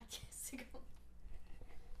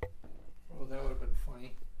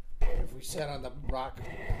we sat on the rock.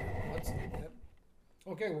 What's that?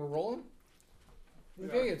 Okay, we're rolling.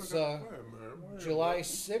 Okay, it's July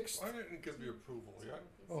 6th. I didn't give you approval yet.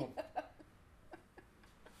 Oh,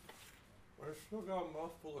 I still got a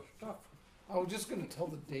mouthful of stuff. I was just gonna tell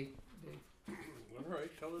the date. All right,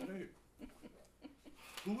 tell the date.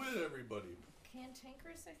 Who is everybody?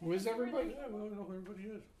 Cantankerous, I think. Who is everybody? Yeah, well, I know who everybody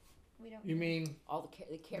is. We don't. You mean All the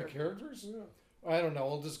the characters. characters? Yeah. I don't know.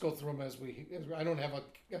 We'll just go through them as I don't have a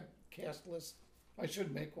cast list. I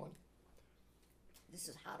should make one. This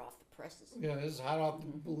is hot off the presses. Yeah, this is hot off.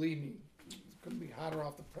 Believe me, it's gonna be hotter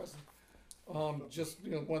off the presses. Just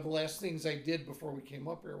one of the last things I did before we came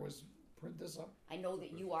up here was print this up. I know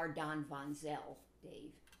that you are Don Von Zell,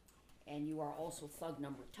 Dave, and you are also tough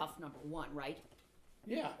number one, right?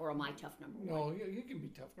 Yeah. Or am I tough number one? No, you can be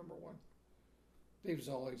tough number one. Dave's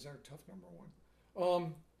always our tough number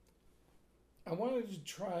one. I wanted to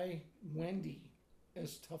try Wendy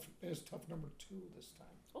as tough number two this time.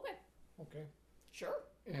 Okay, Okay. sure.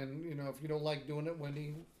 And if you don't like doing it,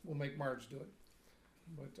 Wendy, we'll make Marge do it.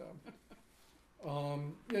 But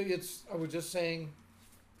I was just saying,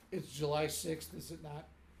 it's July 6th, is it not?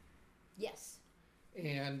 Yes.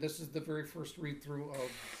 And this is the very first read through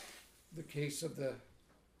of the case of the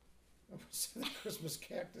Christmas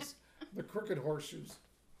cactus, the crooked horseshoes.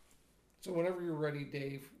 So whenever you're ready,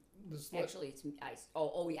 Dave. Actually, it's ice.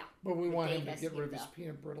 Oh yeah. But we But want Dave him to has get to rid of get his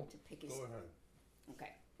peanut brittle. To pick his. Go ahead. Okay.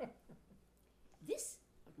 This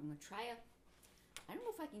I'm gonna try I don't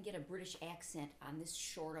know if I can get a British accent on this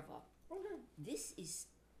short of a. Okay. This is.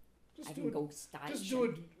 Just I do can it. go station. Just do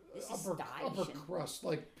it This is upper station. crust,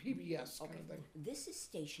 like PBS kind Okay. of thing. This is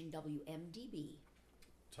station WMDB.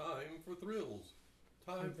 Time for thrills.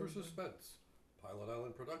 Time for suspense. Pilot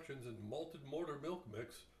Island Productions and Malted Mortar Milk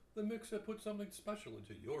Mix, the mix that puts something special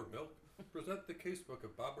into your milk, present the casebook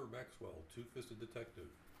of Bobber Maxwell, Two-Fisted Detective.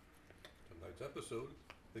 Tonight's episode,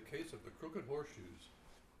 the case of the Crooked Horseshoes.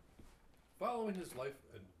 Following his life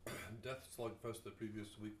and death slugfest the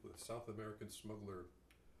previous week with South American smuggler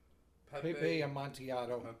Pepe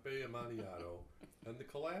Amontillado. and the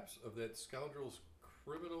collapse of that scoundrel's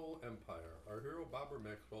criminal empire, our hero Bobber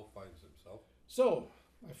Maxwell finds himself. So,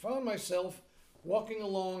 I found myself walking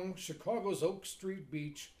along Chicago's Oak Street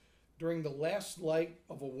beach during the last light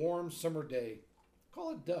of a warm summer day.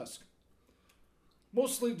 Call it dusk.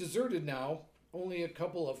 Mostly deserted now, only a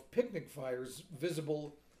couple of picnic fires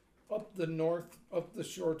visible up the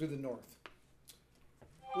shore to the north.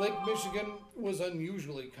 Lake Michigan was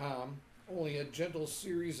unusually calm, only a gentle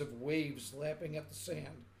series of waves lapping at the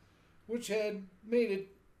sand, which had made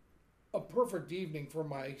it a perfect evening for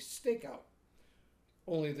my stakeout.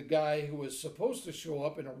 Only the guy who was supposed to show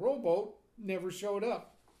up in a rowboat never showed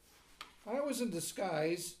up. I was in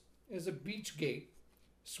disguise as a beach gate,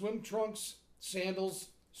 swim trunks, sandals,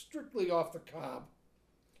 strictly off the cob.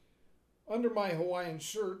 Under my Hawaiian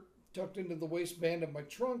shirt, tucked into the waistband of my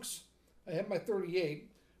trunks, I had my .38,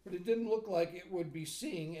 but it didn't look like it would be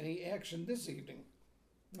seeing any action this evening.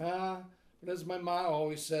 But as my ma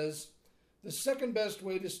always says, the second best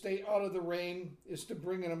way to stay out of the rain is to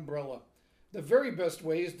bring an umbrella. The very best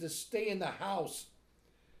way is to stay in the house.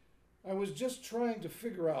 I was just trying to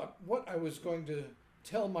figure out what I was going to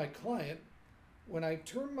tell my client when I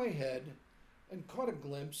turned my head and caught a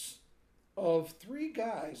glimpse of three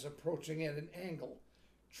guys approaching at an angle,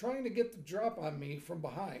 trying to get the drop on me from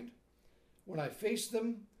behind. When I faced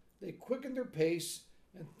them, they quickened their pace,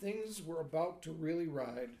 and things were about to really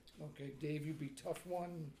ride. Okay, Dave, you be tough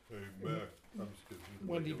one. Hey, Mac. I'm just kidding.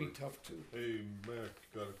 Wendy be tough two. Hey, Mac,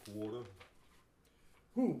 got a quarter?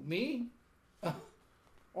 Who, me?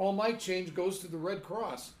 All my change goes to the Red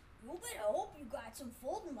Cross. You better hope you got some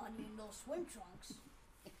folding money in those swim trunks.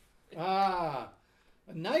 Ah,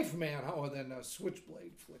 a knife man. Oh, then a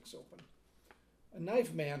switchblade flicks open. A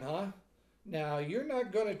knife man, huh? Now, you're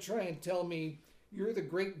not going to try and tell me you're the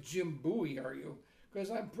great Jim Bowie, are you? Because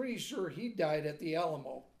I'm pretty sure he died at the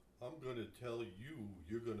Alamo. I'm going to tell you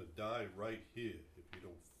you're going to die right here if you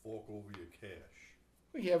don't fork over your cash.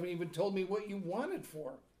 Well, you haven't even told me what you wanted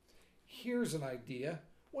for. Here's an idea.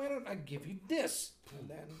 Why don't I give you this? And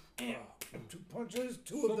then, two punches,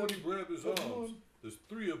 two of them. Somebody grab his arms. There's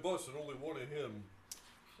three of us and only one of him.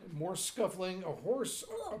 And more scuffling, a horse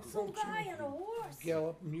Look, some approaching. guy on a horse.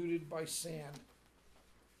 Gallop muted by sand.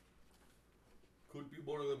 Could be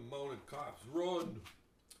one of them mounted cops. Run!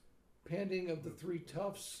 Panting of the three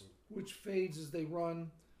toughs, which fades as they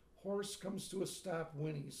run. Horse comes to a stop,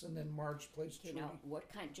 whinnies, and then Marge plays Okay, Trudy. now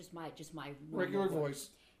what kind? Just my Regular normal voice.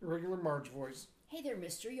 Regular Marge voice. Hey there,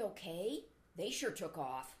 mister, you okay? They sure took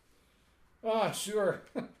off. Ah, sure.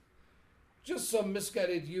 Just some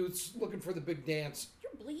misguided youths looking for the big dance.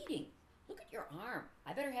 You're bleeding. your arm.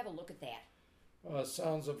 I better have a look at that.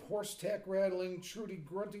 Sounds of horse tack rattling, Trudy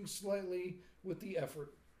grunting slightly with the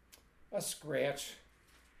effort. A scratch.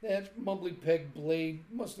 That mumbly peg blade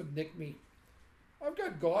must have nicked me. I've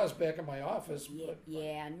got gauze back in my office, but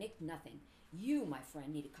Yeah, Nick, nothing. You, my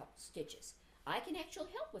friend, need a couple stitches. I can actually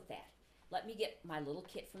help with that. Let me get my little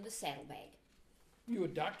kit from the saddlebag. you a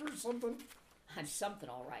doctor or something? I'm something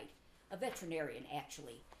all right. A veterinarian,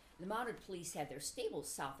 actually. The mounted police have their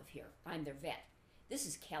stables south of here. I'm their vet. This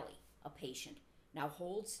is Kelly, a patient. Now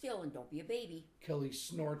hold still and don't be a baby. Kelly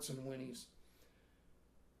snorts and whinnies.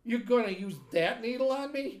 You gonna use that needle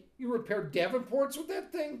on me? You repair Davenports with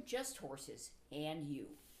that thing? Just horses. And you.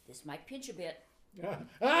 This might pinch a bit.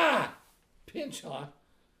 Ah! Pinch, huh?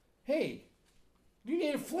 Hey, do you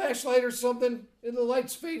need a flashlight or something? The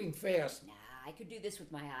light's fading fast. Nah, I could do this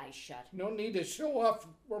with my eyes shut. No need to show off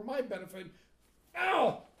for my benefit.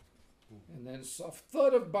 Ow! And then soft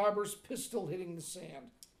thud of Bobber's pistol hitting the sand.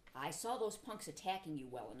 I saw those punks attacking you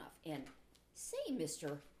well enough. And say,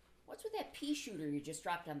 mister, what's with that pea shooter you just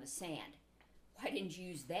dropped on the sand? Why didn't you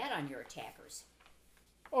use that on your attackers?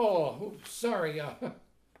 Oh, oops, sorry.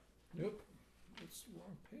 Nope. That's the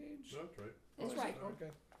wrong page. That's right. That's Oh, is right. it?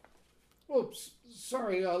 Okay. Oops,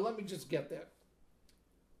 sorry. Let me just get that.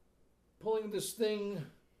 Pulling this thing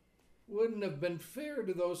wouldn't have been fair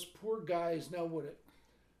to those poor guys, now would it?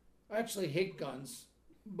 I actually hate guns,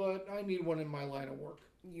 but I need one in my line of work.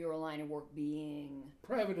 Your line of work being...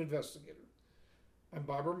 Private investigator. I'm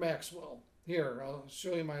Barbara Maxwell. Here, I'll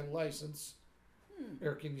show you my license.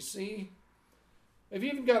 Here, can you see? I've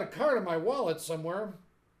even got a card in my wallet somewhere.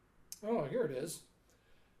 Oh, here it is.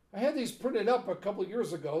 I had these printed up a couple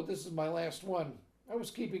years ago. This is my last one. I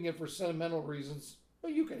was keeping it for sentimental reasons,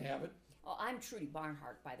 but you can have it. Oh, I'm Trudy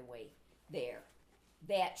Barnhart, by the way. There.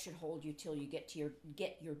 That should hold you till you get your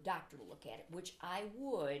doctor to look at it, which I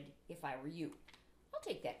would if I were you. I'll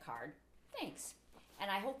take that card. Thanks. And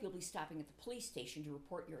I hope you'll be stopping at the police station to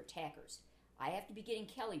report your attackers. I have to be getting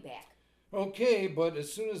Kelly back. Okay, but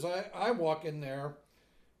as soon as I walk in there,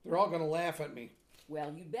 they're all going to laugh at me.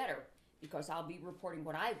 Well, you better, because I'll be reporting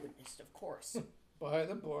what I witnessed, of course. By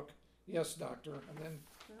the book. Yes, doctor. And then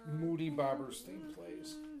Moody Bobber's theme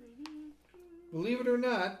plays. Believe it or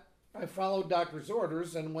not, I followed doctor's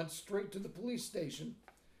orders and went straight to the police station.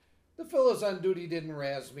 The fellows on duty didn't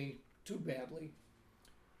razz me too badly.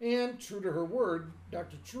 And, true to her word,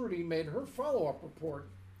 Dr. Trudy made her follow-up report.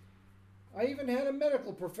 I even had a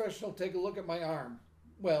medical professional take a look at my arm.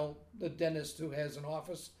 Well, the dentist who has an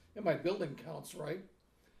office in my building counts, right?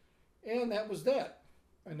 And that was that.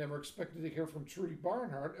 I never expected to hear from Trudy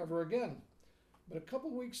Barnhart ever again. But a couple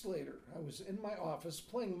weeks later, I was in my office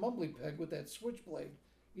playing mumbly peg with that switchblade.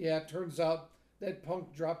 Yeah, it turns out that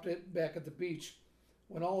punk dropped it back at the beach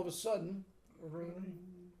when all of a sudden,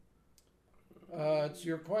 it's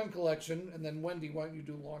your coin collection, and then Wendy, why don't you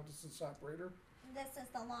do long distance operator? This is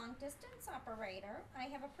the long distance operator. I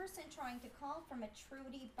have a person trying to call from a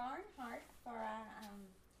Trudy Barnhart for a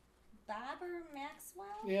Bobber Maxwell.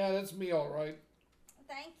 Yeah, that's me, all right.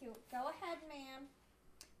 Thank you. Go ahead, ma'am.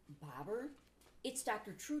 Bobber? It's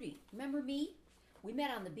Dr. Trudy. Remember me? We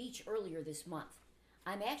met on the beach earlier this month.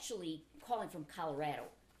 I'm actually calling from Colorado.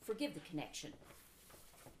 Forgive the connection.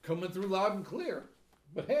 Coming through loud and clear.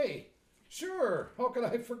 But hey, sure, how could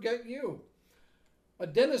I forget you? A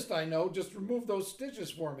dentist I know just removed those stitches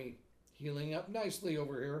for me. Healing up nicely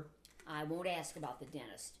over here. I won't ask about the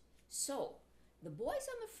dentist. So, the boys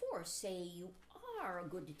on the force say you are a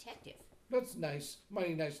good detective. That's nice.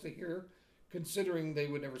 Mighty nice to hear, considering they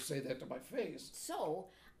would never say that to my face. So,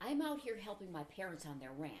 I'm out here helping my parents on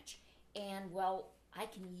their ranch. And, well, I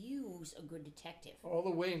can use a good detective. All the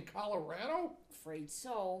way in Colorado? Afraid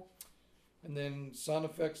so. And then sound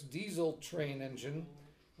effects diesel train engine,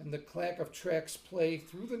 and the clack of tracks play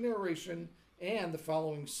through the narration and the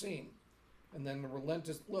following scene. And then the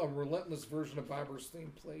relentless version of Bobber's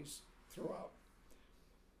theme plays throughout.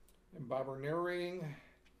 And Bobber narrating.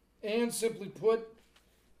 And simply put,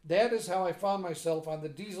 that is how I found myself on the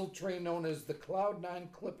diesel train known as the Cloud 9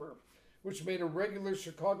 Clipper, which made a regular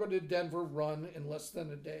Chicago to Denver run in less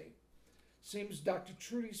than a day. Seems Dr.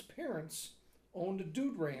 Trudy's parents owned a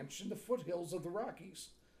dude ranch in the foothills of the Rockies,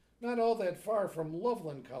 not all that far from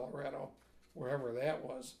Loveland, Colorado, wherever that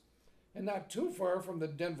was, and not too far from the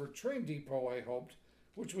Denver train depot, I hoped,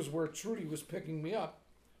 which was where Trudy was picking me up.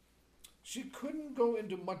 She couldn't go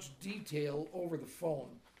into much detail over the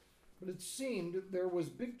phone, but it seemed there was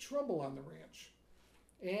big trouble on the ranch,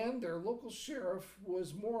 and their local sheriff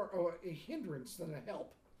was more a hindrance than a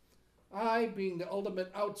help. I, being the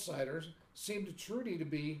ultimate outsider, seemed to Trudy to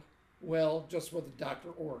be, well, just what the doctor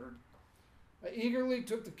ordered. I eagerly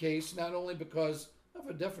took the case not only because of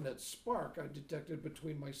a definite spark I detected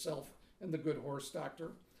between myself and the good horse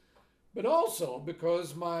doctor, but also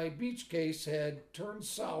because my beach case had turned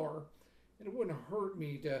sour and it wouldn't hurt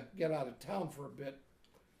me to get out of town for a bit.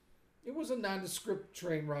 It was a nondescript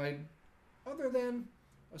train ride, other than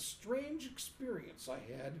a strange experience I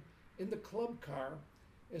had in the club car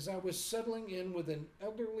as I was settling in with an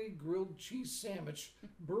elderly grilled cheese sandwich,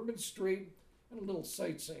 Bourbon Street, and a little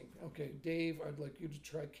sightseeing. Okay, Dave, I'd like you to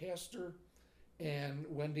try Castor, and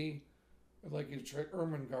Wendy, I'd like you to try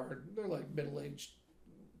Ermengarde. They're like middle-aged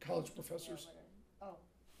college professors. Oh,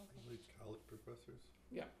 okay. Like college professors?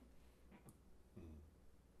 Yeah.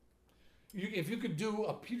 If you could do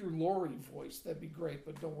a Peter Lorre voice, that'd be great,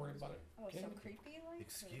 but don't worry about it. Oh, Okay. so creepy like?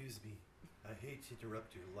 Excuse me. I hate to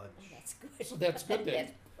interrupt your lunch. Oh, that's good. So that's good then.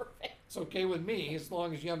 That's perfect. It's okay with me, as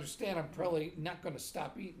long as you understand I'm probably not going to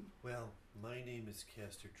stop eating. Well, my name is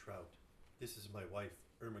Castor Trout. This is my wife,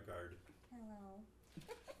 Ermengarde. Hello.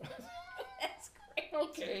 That's great.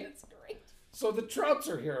 Okay. That's great. So the Trouts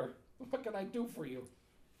are here. What can I do for you?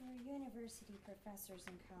 We're university professors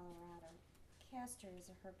in Colorado. Castor is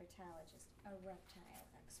a herpetologist, a reptile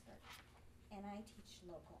expert, and I teach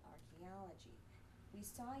local archaeology. We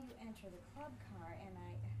saw you enter the club car, and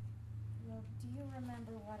well, do you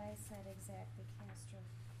remember what I said exactly, Castor?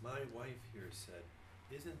 My wife here said,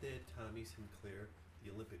 isn't that Tommy Sinclair,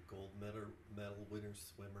 the Olympic gold medal winner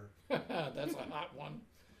swimmer? That's a hot one.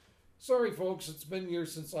 Sorry, folks, it's been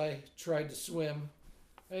years since I tried to swim.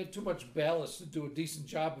 I had too much ballast to do a decent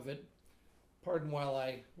job of it. Pardon while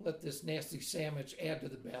I let this nasty sandwich add to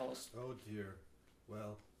the ballast. Oh dear.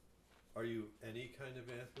 Well, are you any kind of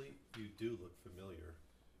athlete? You do look familiar.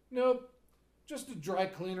 Nope, just a dry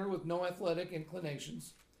cleaner with no athletic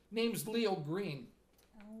inclinations. Name's Leo Green.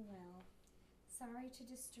 Oh, well. Sorry to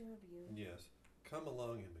disturb you. Yes. Come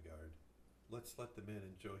along, Ermengarde. Let's let the man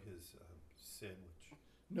enjoy his sandwich.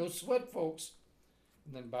 No sweat, folks.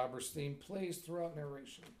 And then Bobber's theme plays throughout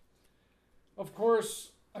narration. Of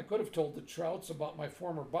course, I could have told the Trouts about my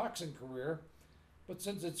former boxing career, but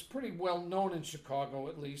since it's pretty well known in Chicago,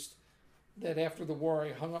 at least, that after the war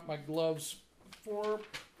I hung up my gloves for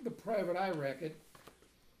the private eye racket,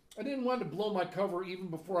 I didn't want to blow my cover even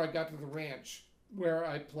before I got to the ranch, where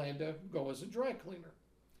I planned to go as a dry cleaner.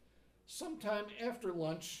 Sometime after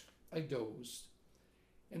lunch, I dozed,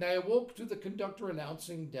 and I awoke to the conductor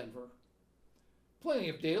announcing Denver. Plenty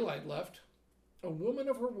of daylight left. A woman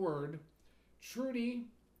of her word, Trudy,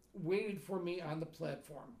 waited for me on the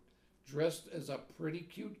platform, dressed as a pretty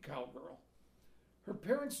cute cowgirl. Her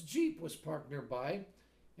parents' Jeep was parked nearby,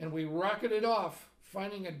 and we rocketed off,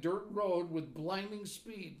 finding a dirt road with blinding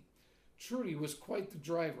speed. Trudy was quite the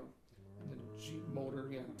driver. And the Jeep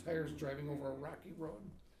motor, tires driving over a rocky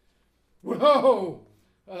road. Whoa!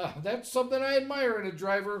 That's something I admire in a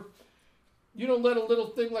driver. You don't let a little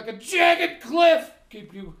thing like a jagged cliff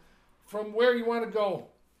keep you from where you want to go.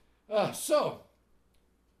 So,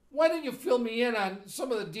 why don't you fill me in on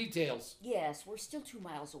some of the details? Yes, we're still 2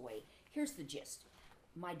 miles away. Here's the gist.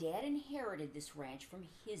 My dad inherited this ranch from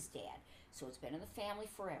his dad, so it's been in the family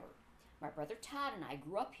forever. My brother Todd and I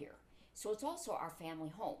grew up here, so it's also our family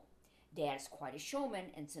home. Dad is quite a showman,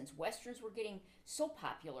 and since westerns were getting so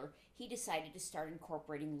popular, he decided to start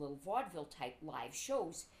incorporating little vaudeville-type live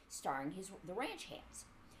shows starring the ranch hands.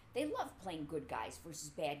 They love playing good guys versus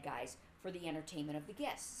bad guys for the entertainment of the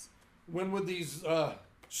guests. When would these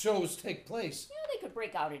shows take place? They could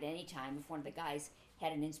break out at any time if one of the guys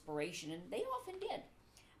had an inspiration, and they often did.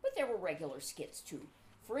 But there were regular skits, too.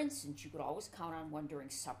 For instance, you could always count on one during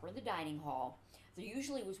supper in the dining hall. There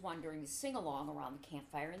usually was one during the sing-along around the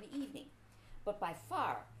campfire in the evening. But by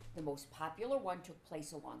far, the most popular one took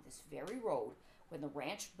place along this very road when the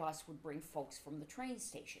ranch bus would bring folks from the train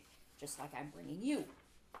station, just like I'm bringing you.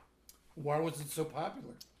 Why was it so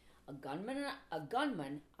popular? A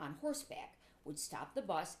gunman on horseback would stop the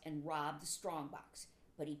bus and rob the strongbox.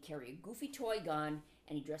 But he'd carry a goofy toy gun,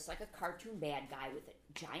 and he dressed like a cartoon bad guy with a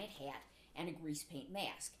giant hat and a grease paint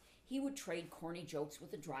mask. He would trade corny jokes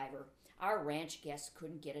with the driver. Our ranch guests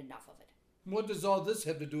couldn't get enough of it. What does all this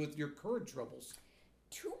have to do with your current troubles?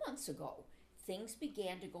 2 months ago, things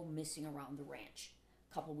began to go missing around the ranch.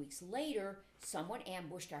 A couple weeks later, someone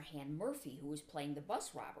ambushed our hand Murphy, who was playing the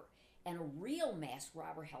bus robber, and a real masked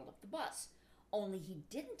robber held up the bus. Only he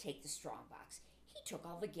didn't take the strongbox. He took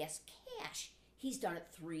all the guests' cash. He's done it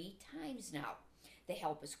 3 times now. The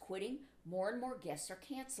help is quitting. More and more guests are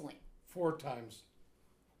canceling. 4 times.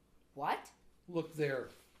 What? Look there.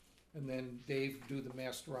 And then Dave do the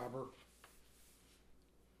masked robber.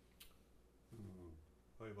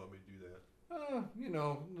 How do you want me to do that?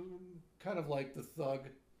 Kind of like the thug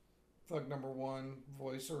Thug Number One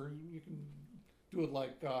voice, or you can do it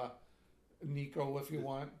like Nico if you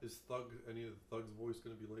want. Is any of the Thug's voice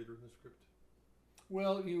going to be later in the script?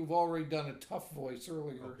 Well, you've already done a tough voice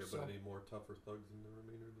earlier. Okay, so. but any more tougher Thugs in the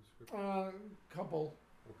remainder of the script? Couple.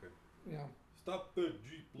 Okay. Yeah, Stop that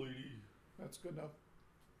Jeep, lady. that's good enough.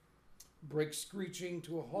 Brakes screeching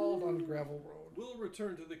to a halt on gravel road. We'll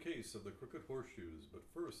return to the case of the Crooked Horseshoes, but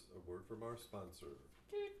first, a word from our sponsor.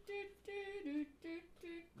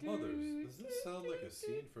 Mothers, does this sound like a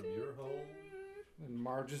scene from your home? And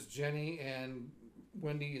Marge is Jenny, and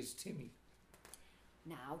Wendy is Timmy.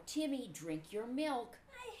 Now, Timmy, drink your milk.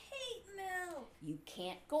 I hate milk. You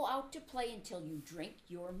can't go out to play until you drink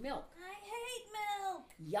your milk. I hate milk.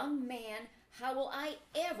 Young man, how will I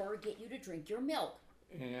ever get you to drink your milk?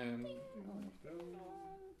 And Now,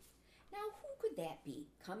 who could that be?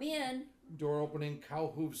 Come in. door opening,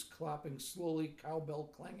 cow hooves clopping slowly, cowbell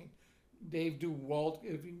clanging. Dave, do Walt,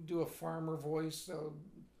 if you can do a farmer voice,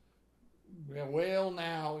 yeah, well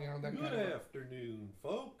now, that Good kind of. afternoon,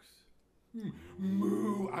 folks.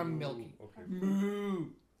 Moo, I'm Milky. Okay. Moo.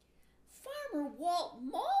 Farmer Walt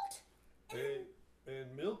Malt?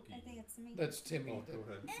 And Milky. I think it's me. That's Timmy. Oh, go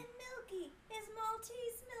ahead. And Milky is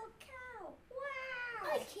Maltese milk cow. Wow.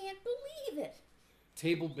 I can't believe it.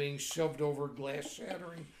 Table being shoved over, glass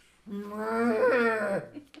shattering.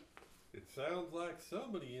 It sounds like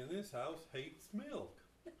somebody in this house hates milk.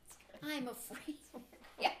 I'm afraid.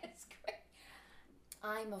 Yeah, it's great.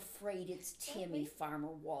 I'm afraid it's Timmy, Farmer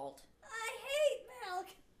Walt. I hate milk.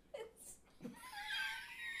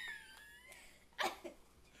 I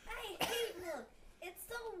hate milk. It's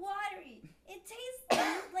so watery. It tastes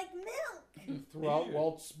like milk. Throughout Here.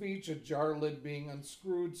 Walt's speech, a jar lid being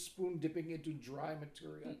unscrewed, spoon dipping into dry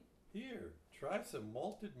material. Here, try some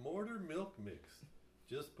malted mortar milk mix.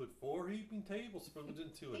 Just put 4 heaping tablespoons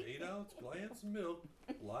into an 8-ounce glass of milk,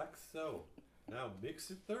 like so. Now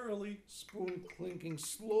mix it thoroughly. Spoon clinking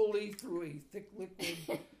slowly through a thick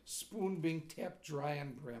liquid, spoon being tapped dry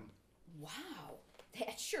on brim. Wow,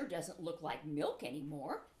 that sure doesn't look like milk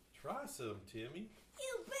anymore. Try some, Timmy.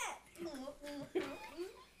 You bet.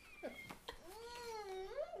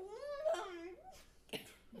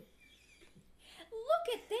 Look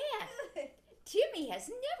at that. Timmy has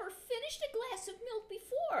never finished a glass of milk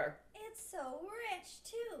before. It's so rich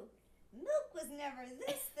too. Milk was never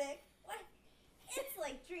this thick. What? It's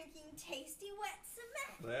like drinking tasty wet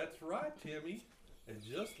cement. That's right, Timmy. And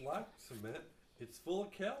just like cement, it's full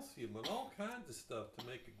of calcium and all kinds of stuff to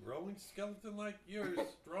make a growing skeleton like yours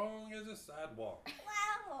strong as a sidewalk.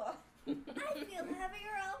 Wow. I feel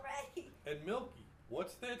heavier already. And Milky,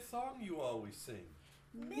 what's that song you always sing?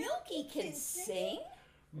 Milky can sing?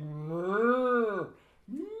 Mrrr,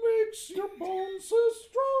 makes your bones as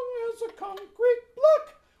strong as a concrete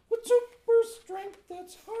block with super strength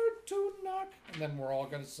that's hard to knock. And then we're all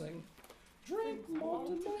gonna sing. Drink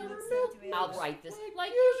malted milk. I'll write this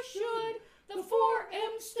like you should. The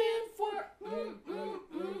 4M stand for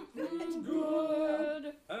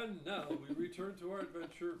good. And now we return to our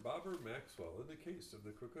adventure, Bobber Maxwell in the case of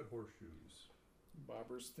the Crooked Horseshoes.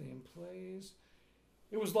 Bobber's theme plays.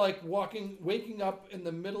 It was like waking up in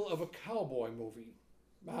the middle of a cowboy movie.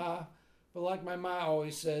 But like my ma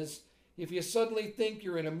always says, if you suddenly think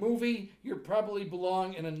you're in a movie, you probably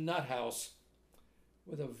belong in a nut house.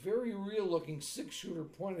 With a very real-looking 6-shooter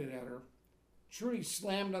pointed at her, Trudy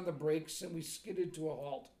slammed on the brakes and we skidded to a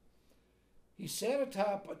halt. He sat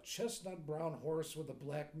atop a chestnut brown horse with a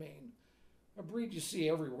black mane, a breed you see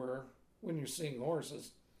everywhere when you're seeing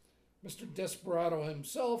horses. Mr. Desperado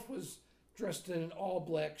himself was dressed in an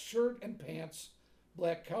all-black shirt and pants,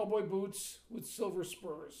 black cowboy boots with silver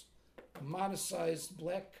spurs, a modest-sized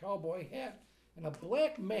black cowboy hat, and a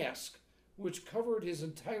black mask which covered his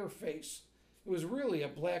entire face. It was really a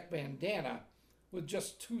black bandana with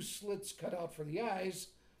just 2 slits cut out for the eyes.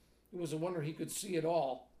 It was a wonder he could see at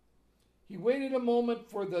all. He waited a moment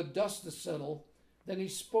for the dust to settle, then he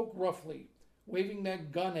spoke roughly, waving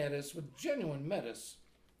that gun at us with genuine menace.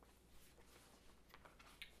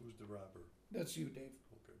 Who's the robber? That's you, Dave.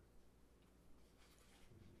 Okay.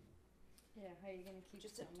 Yeah, how are you gonna keep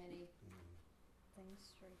Just so a- many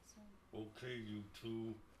things straight? So Okay, you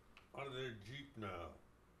two. Out of their Jeep now.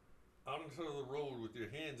 Out into the road with your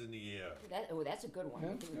hands in the air. That's a good one.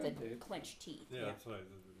 That's with good, the Dave. clenched teeth. Yeah, that's right.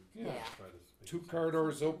 Yeah. Try to make 2 it car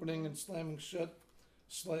doors opening and slamming shut,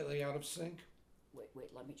 slightly out of sync. Wait,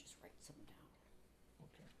 let me just write something down.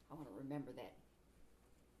 Okay. I want to remember that.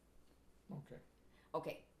 Okay.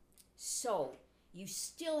 Okay, so you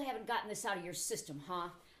still haven't gotten this out of your system, huh?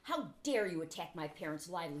 How dare you attack my parents'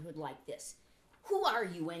 livelihood like this? Who are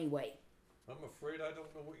you anyway? I'm afraid I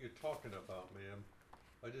don't know what you're talking about, ma'am.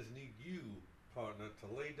 I just need you, partner,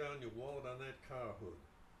 to lay down your wallet on that car hood.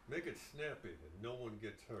 Make it snappy and no one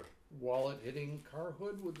gets hurt. Wallet hitting car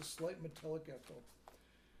hood with a slight metallic echo.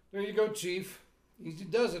 There you go, Chief. Easy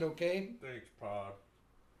does it, okay? Thanks, Pod.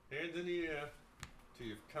 Hands in the air till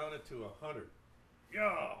you've counted to 100.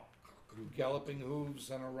 Yeah! Galloping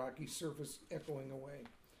hooves on a rocky surface echoing away.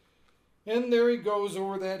 And there he goes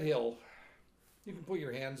over that hill. You can put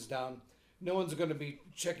your hands down. No one's going to be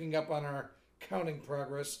checking up on our counting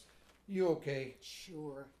progress. You okay?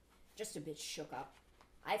 Sure. Just a bit shook up.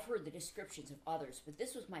 I've heard the descriptions of others, but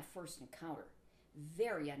this was my first encounter.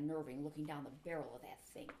 Very unnerving looking down the barrel of that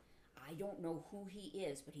thing. I don't know who he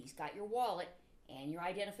is, but he's got your wallet and your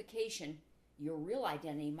identification. Your real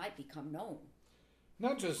identity might become known.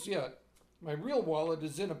 Not just yet. My real wallet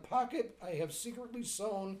is in a pocket I have secretly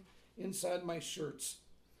sewn inside my shirts.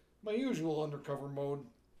 My usual undercover mode.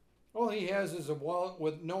 All he has is a wallet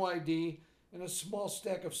with no ID and a small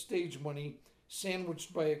stack of stage money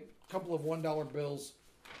sandwiched by a couple of $1 bills.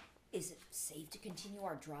 Is it safe to continue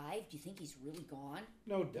our drive? Do you think he's really gone?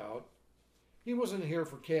 No doubt. He wasn't here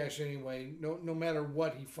for cash anyway, no matter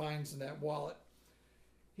what he finds in that wallet.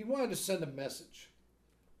 He wanted to send a message.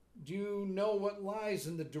 Do you know what lies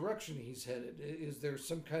in the direction he's headed? Is there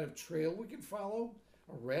some kind of trail we can follow?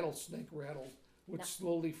 A rattlesnake rattle, which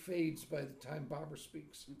slowly fades by the time Bobber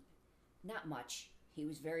speaks. Not much. He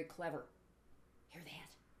was very clever. Hear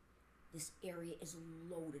that? This area is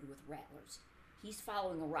loaded with rattlers. He's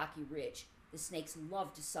following a rocky ridge. The snakes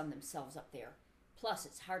love to sun themselves up there. Plus,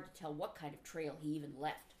 it's hard to tell what kind of trail he even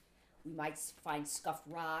left. We might find scuffed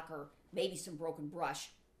rock or maybe some broken brush.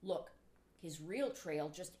 Look, his real trail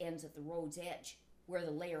just ends at the road's edge, where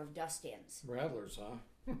the layer of dust ends. Rattlers,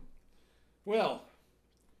 huh? Well,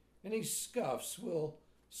 any scuffs will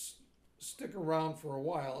stick around for a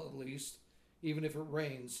while at least, even if it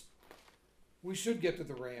rains. We should get to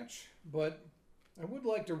the ranch, but I would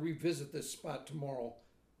like to revisit this spot tomorrow,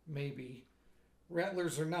 maybe.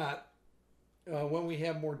 Rattlers or not, when we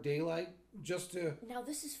have more daylight, just to... Now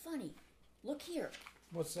this is funny. Look here.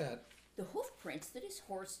 What's that? The hoof prints that his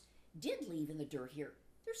horse did leave in the dirt here.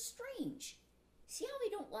 They're strange. See how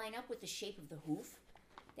they don't line up with the shape of the hoof?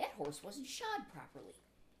 That horse wasn't shod properly.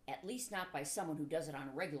 At least not by someone who does it on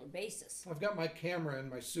a regular basis. I've got my camera in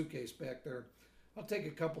my suitcase back there. I'll take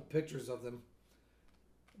a couple pictures of them.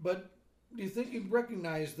 But do you think you'd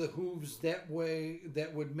recognize the hooves that way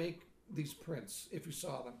that would make these prints if you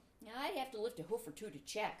saw them? Now, I'd have to lift a hoof or two to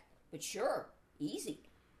check. But sure, easy.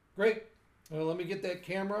 Great. Well, let me get that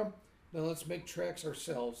camera. Then let's make tracks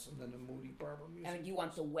ourselves. And then the Moody Barber music. I mean, do you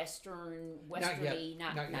want the westerny? Not yet.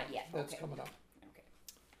 Not yet. That's Okay. coming up.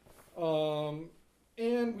 Okay.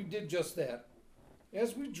 And we did just that.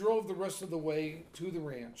 As we drove the rest of the way to the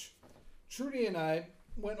ranch, Trudy and I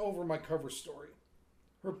went over my cover story.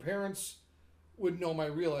 Her parents would know my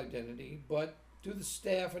real identity, but to the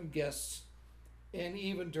staff and guests, and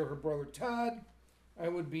even to her brother Todd, I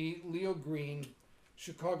would be Leo Green,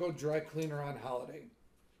 Chicago dry cleaner on holiday.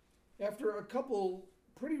 After a couple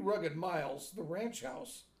pretty rugged miles, the ranch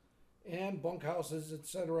house and bunkhouses,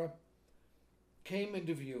 etc., came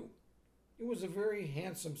into view. It was a very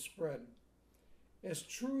handsome spread. As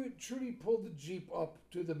Trudy pulled the Jeep up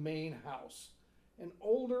to the main house, an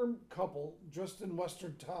older couple dressed in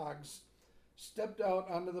Western togs stepped out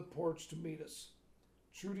onto the porch to meet us.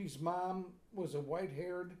 Trudy's mom was a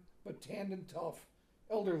white-haired but tanned and tough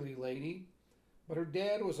elderly lady, but her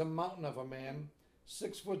dad was a mountain of a man,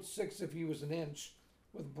 6'6" if he was an inch,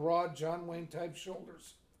 with broad John Wayne-type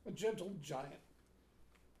shoulders, a gentle giant.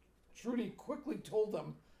 Trudy quickly told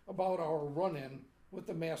them about our run-in with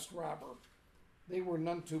the masked robber. They were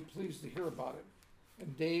none too pleased to hear about it.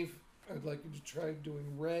 And Dave, I'd like you to try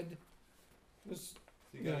doing red. Just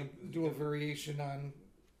do a variation on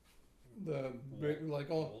the big, like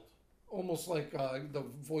almost like the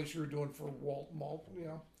voice you were doing for Walt Malt,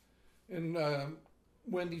 And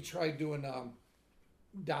Wendy tried doing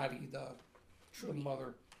Dottie, the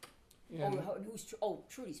mother. And,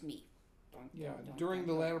 Trudy's me. During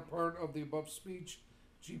the latter part of the above speech,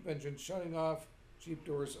 Jeep engine shutting off, Jeep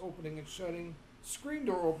doors opening and shutting, screen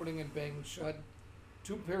door opening and banging shut,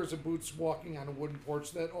 2 pairs of boots walking on a wooden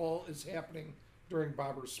porch. That all is happening during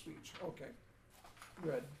Bobber's speech. Okay.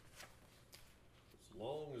 Red. As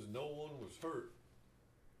long as no one was hurt.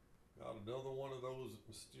 Got another one of those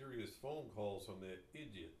mysterious phone calls from that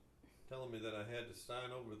idiot telling me that I had to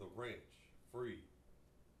sign over the ranch free.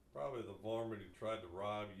 Probably the varmint who tried to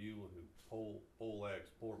rob you and who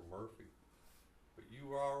poleaxed poor Murphy. But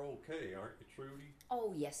you are okay, aren't you, Trudy?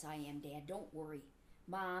 Oh, yes, I am, Dad. Don't worry.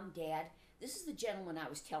 Mom, Dad, this is the gentleman I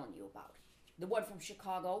was telling you about. The one from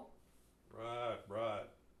Chicago. Right.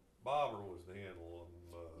 Bobber was the handle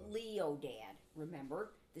on. Leo, Dad.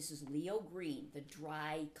 Remember, this is Leo Green, the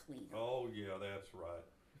dry cleaner. Oh, yeah, that's right.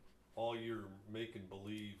 All your making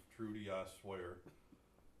believe, Trudy, I swear.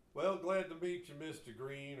 Well, glad to meet you, Mr.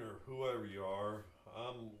 Green, or whoever you are.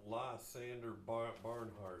 I'm Lysander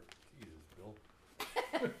Barnhart. Jesus, Bill.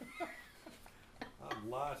 I'm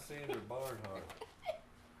Lysander Barnhart.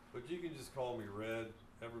 But you can just call me Red.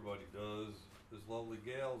 Everybody does. This lovely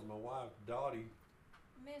gal's my wife, Dottie.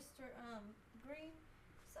 Mr. Green,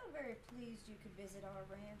 so very pleased you could visit our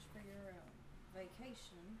ranch for your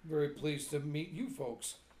vacation. Very pleased to meet you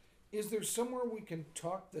folks. Is there somewhere we can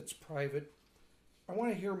talk that's private? I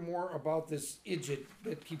want to hear more about this idiot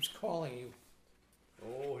that keeps calling you.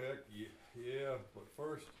 Oh, heck yeah. But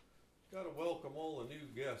first, gotta welcome all the new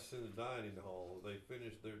guests in the dining hall as they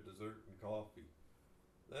finish their dessert and coffee.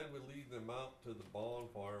 Then we lead them out to the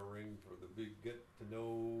bonfire ring for the big get to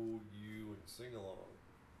know you and sing along.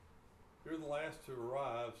 You're the last to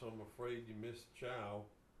arrive, so I'm afraid you missed chow.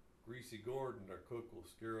 Greasy Gordon, our cook, will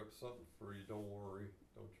scare up something for you. Don't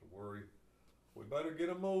you worry. We better get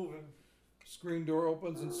 'em moving. Screen door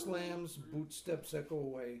opens and slams. Boot steps echo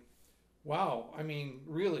away. Wow, I mean,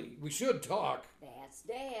 really, we should talk. That's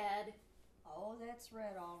Dad. Oh, that's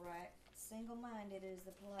Red, all right. Single-minded is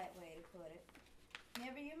the polite way to put it.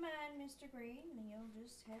 Never you mind, Mr. Green. You'll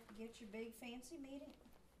just have to get your big fancy meeting.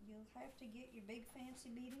 You'll have to get your big fancy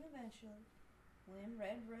meeting eventually, when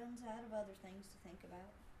Red runs out of other things to think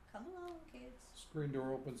about. Come along, kids. Screen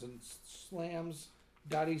door opens and slams.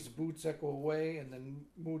 Dottie's boots echo away, and then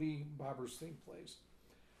Moody Bobber's theme plays.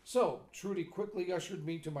 So, Trudy quickly ushered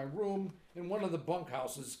me to my room in one of the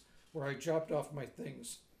bunkhouses where I dropped off my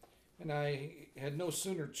things. And I had no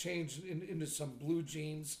sooner changed into some blue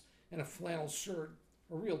jeans and a flannel shirt,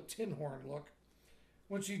 a real tin horn look,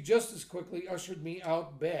 when she just as quickly ushered me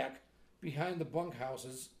out back behind the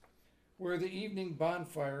bunkhouses where the evening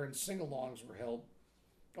bonfire and sing-alongs were held.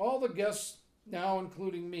 All the guests, now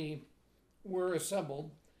including me, were assembled,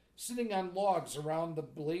 sitting on logs around the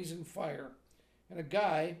blazing fire, and a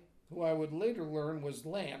guy, who I would later learn was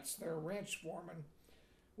Lance, their ranch foreman,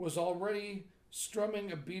 was already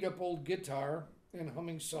strumming a beat-up old guitar and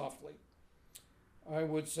humming softly. I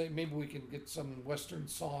would say maybe we can get some Western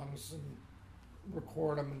songs and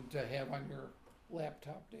record them to have on your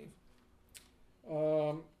laptop, Dave.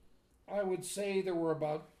 I would say there were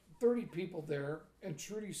about 30 people there, and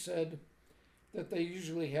Trudy said that they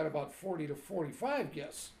usually had about 40 to 45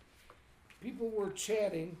 guests. People were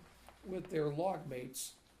chatting with their log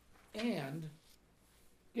mates and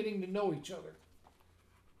getting to know each other.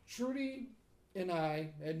 Trudy and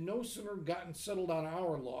I had no sooner gotten settled on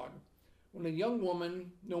our log when a young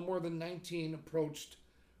woman, no more than 19, approached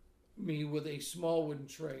me with a small wooden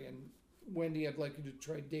tray. And Wendy, I'd like you to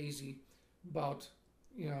try Daisy about,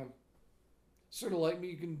 sort of like me.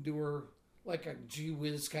 You can do her like a gee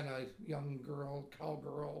whiz kind of young girl,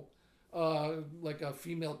 cowgirl, like a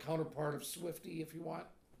female counterpart of Swifty if you want.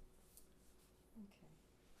 Okay.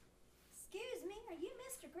 Excuse me, are you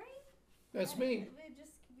Mr. Green? That's me.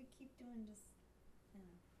 We keep doing just,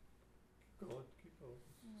 Keep going.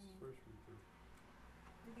 This is first read through.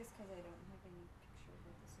 I guess because I don't have any picture of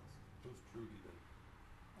what this is. Who's Trudy then?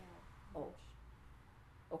 Oh.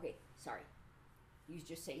 Okay, sorry. You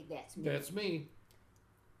just say that's me. That's me.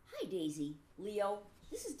 Hi, Daisy. Leo,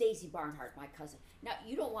 this is Daisy Barnhart, my cousin. Now,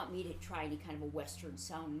 you don't want me to try any kind of a Western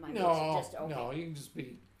sound in my voice? No, you can just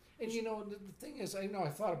be. And the thing is, I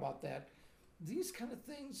thought about that. These kind of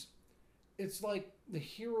things, it's like the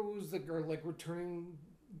heroes that are like returning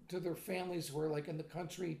to their families who are like in the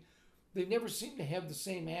country. They never seem to have the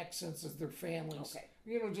same accents as their families. Okay.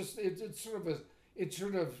 It's sort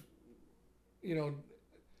of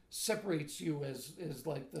separates you as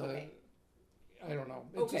like the. Okay. I don't know.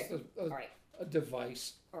 It's Okay. just All right. a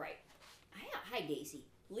device. All right. Hi, Daisy.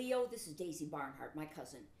 Leo, this is Daisy Barnhart, my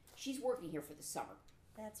cousin. She's working here for the summer.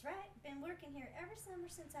 That's right. Been working here every summer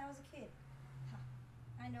since I was a kid. Huh.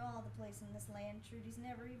 I know all the places in this land Trudy's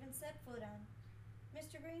never even set foot on.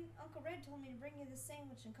 Mr. Green, Uncle Red told me to bring you this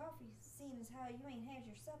sandwich and coffee, seeing as how you ain't had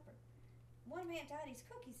your supper. One of Aunt Dottie's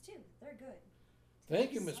cookies, too. They're good.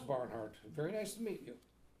 Thank you, Miss So Barnhart. Very nice to meet you.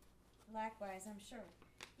 Likewise, I'm sure.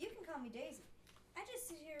 You can call me Daisy. I just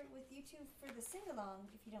sit here with you two for the sing-along,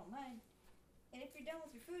 if you don't mind. And if you're done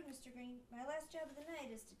with your food, Mr. Green, my last job of the night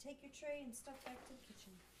is to take your tray and stuff back to the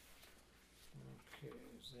kitchen. Okay,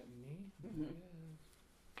 is that me? Mhm. Yeah.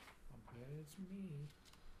 I'll bet it's me.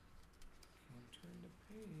 Can't turn the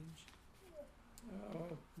page.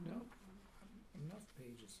 Oh, no. Enough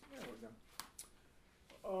pages. There we go.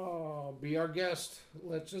 Oh, be our guest.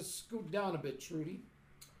 Let's just scoot down a bit, Trudy.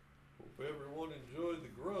 Hope everyone enjoyed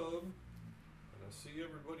the grub. And I see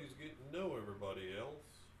everybody's getting to know everybody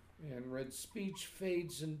else. And Red's speech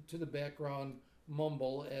fades into the background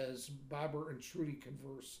mumble as Bobber and Trudy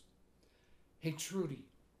converse. Hey, Trudy.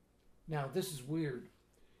 Now, this is weird.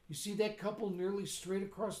 You see that couple nearly straight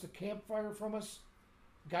across the campfire from us?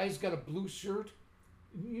 Guy's got a blue shirt.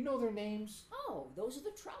 You know their names? Oh, those are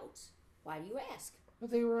the Trouts. Why do you ask? Well,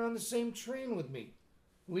 they were on the same train with me.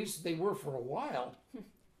 At least they were for a while.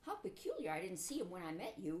 How peculiar. I didn't see them when I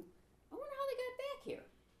met you. I wonder how they got back here.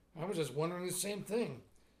 I was just wondering the same thing.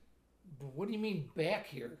 But what do you mean back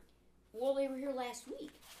here? Well, they were here last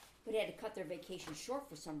week, but had to cut their vacation short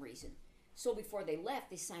for some reason. So before they left,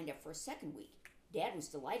 they signed up for a second week. Dad was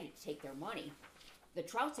delighted to take their money. The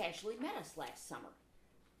Trouts actually met us last summer.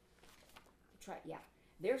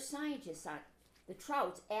 Their scientists on the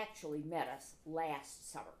Trouts actually met us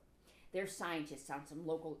last summer. They're scientists on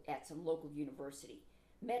at some local university.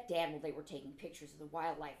 Met Dad while they were taking pictures of the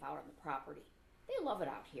wildlife out on the property. They love it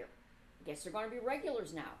out here. I guess they're going to be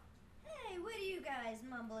regulars now. Hey, what are you guys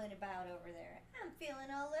mumbling about over there? I'm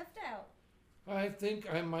feeling all left out. I think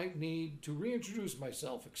I might need to reintroduce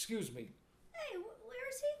myself. Excuse me. Hey,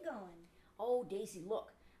 where's he going? Oh, Daisy,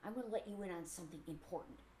 look, I'm going to let you in on something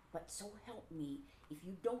important. But so help me, if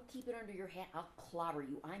you don't keep it under your hat, I'll clobber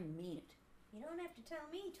you. I mean it. You don't have to tell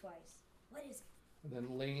me twice. What is it? And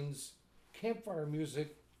then Lane's campfire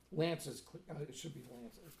music. Lance's. It should be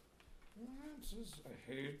Lance's. Lance's.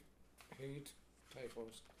 I hate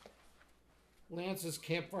typos. Lance's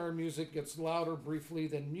campfire music gets louder briefly,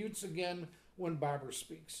 then mutes again when Bobber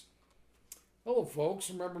speaks. Hello, folks.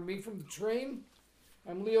 Remember me from the train?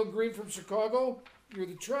 I'm Leo Green from Chicago. You're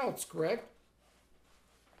the Trouts, correct?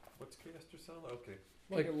 What's Caster sound? Okay.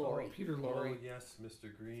 Peter Lorre. Peter Lorre. Oh, yes,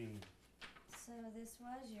 Mr. Green. So this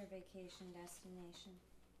was your vacation destination.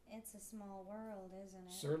 It's a small world, isn't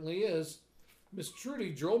it? Certainly is. Miss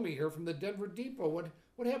Trudy drove me here from the Denver Depot.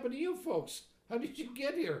 What happened to you folks? How did you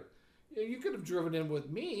get here? You could have driven in with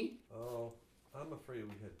me. Oh, I'm afraid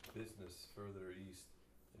we had business further east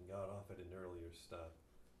and got off at an earlier stop.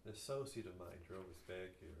 An associate of mine drove us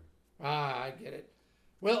back here. Ah, I get it.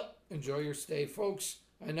 Well, enjoy your stay, folks.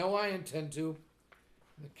 I know I intend to.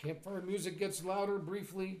 The campfire music gets louder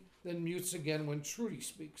briefly, then mutes again when Trudy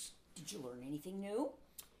speaks. Did you learn anything new?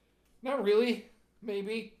 Not really.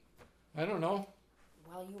 Maybe. I don't know.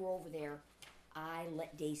 While you were over there, I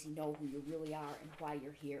let Daisy know who you really are and why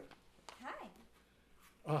you're here.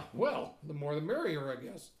 Hi. Well, the more the merrier, I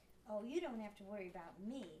guess. Oh, you don't have to worry about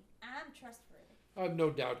me. I'm trustworthy. I've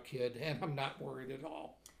no doubt, kid, and I'm not worried at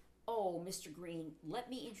all. Oh, Mr. Green, let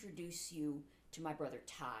me introduce you to my brother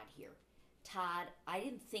Todd here. Todd, I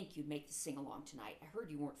didn't think you'd make the sing-along tonight. I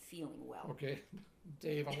heard you weren't feeling well. Okay,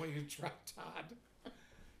 Dave, I want you to try Todd.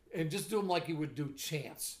 And just do him like you would do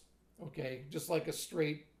Chance. Okay? Just like a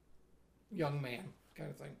straight young man kind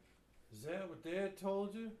of thing. Is that what Dad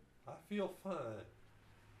told you? I feel fine.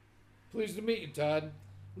 Pleased to meet you, Todd.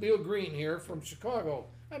 Leo Green here from Chicago.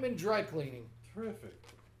 I'm in dry cleaning. Terrific.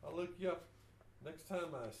 I'll look you up next time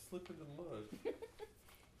I slip in the mud.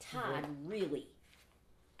 Todd, really?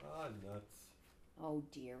 Ah, nuts. Oh,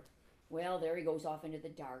 dear. Well, there he goes off into the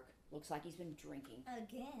dark. Looks like he's been drinking.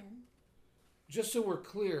 Again? Just so we're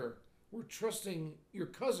clear, we're trusting your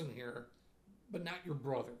cousin here, but not your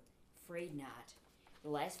brother. Afraid not. The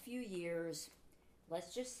last few years,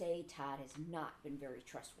 let's just say Todd has not been very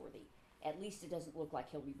trustworthy. At least it doesn't look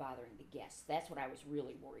like he'll be bothering the guests. That's what I was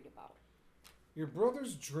really worried about. Your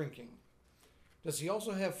brother's drinking. Does he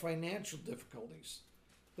also have financial difficulties?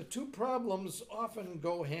 The two problems often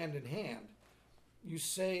go hand in hand. You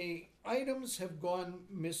say items have gone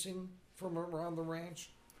missing from around the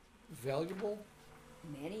ranch? Valuable?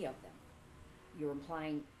 Many of them. You're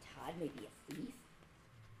implying Todd may be a thief?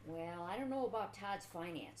 Well, I don't know about Todd's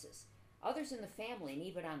finances. Others in the family and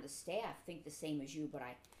even on the staff think the same as you, but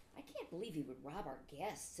I can't believe he would rob our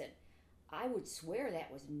guests, and I would swear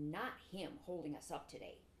that was not him holding us up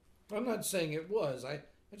today. I'm not saying it was. I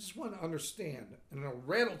just want to understand. And a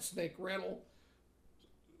rattlesnake rattle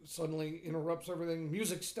suddenly interrupts everything.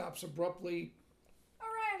 Music stops abruptly. A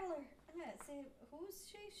rattler. See, who's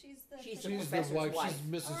she? She's the She's She's the professor's wife. wife.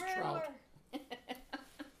 She's Mrs. A Trout.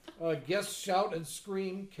 rattler. Guests shout and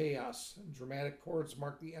scream. Chaos. And dramatic chords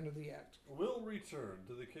mark the end of the act. We'll return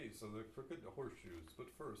to the case of the crooked horseshoes, but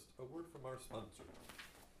first, a word from our sponsor.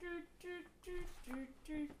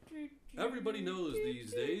 Everybody knows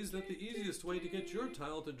these days that the easiest way to get your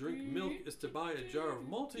child to drink milk is to buy a jar of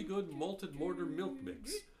Multi-Good Malted Mortar Milk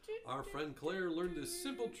Mix. Our friend Claire learned this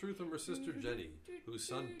simple truth from her sister Jenny, whose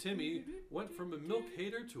son Timmy went from a milk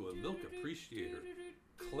hater to a milk appreciator.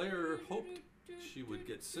 Claire hoped she would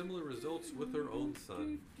get similar results with her own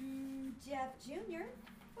son. Jeff Jr.,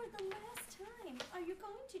 for the last time, are you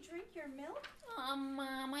going to drink your milk? Mom,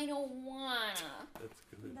 I don't wanna. That's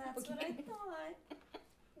good. That's what I thought.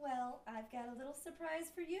 Well, I've got a little surprise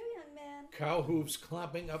for you, young man. Cow hooves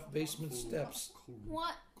clomping up basement steps.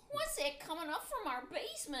 What? What's that coming up from our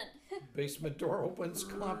basement? Basement door opens,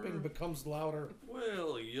 clomping becomes louder.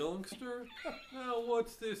 Well, youngster, now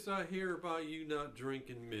what's this I hear about you not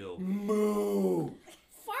drinking milk? Moo!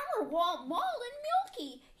 Farmer Walt Malt and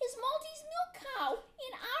Milky, his Maltese milk cow,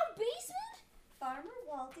 in our basement? Farmer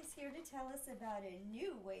Walt is here to tell us about a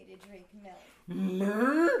new way to drink milk.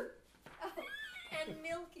 Moo! Oh, and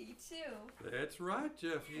Milky, too. That's right,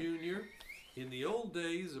 Jeff Jr. In the old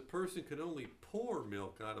days, a person could only pour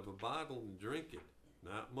milk out of a bottle and drink it.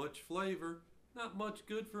 Not much flavor, not much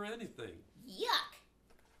good for anything. Yuck!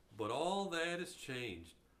 But all that has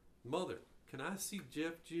changed. Mother, can I see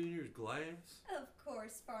Jeff Jr.'s glass? Of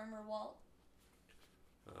course, Farmer Walt.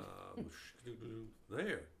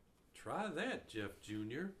 There. Try that, Jeff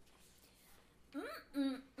Jr.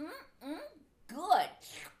 Good.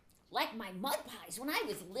 Like my mud pies when I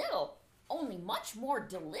was little, only much more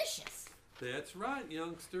delicious. That's right,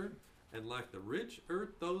 youngster. And like the rich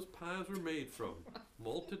earth those pies were made from,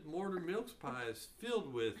 Malted Mortar Milk's pie is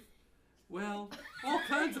filled with, well, all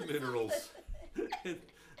kinds of minerals.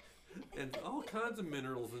 and all kinds of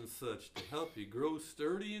minerals and such to help you grow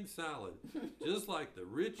sturdy and solid, just like the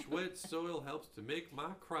rich, wet soil helps to make my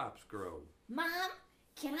crops grow. Mom,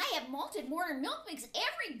 can I have malted mortar milk mix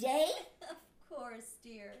every day? Of course,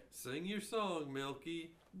 dear. Sing your song,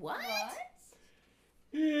 Milky. What?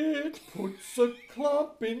 It puts a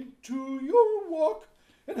clump into your walk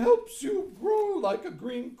and helps you grow like a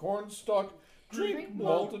green cornstalk. Drink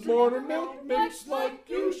malted mortar milk mix like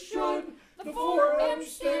you should. The 4M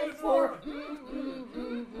stand for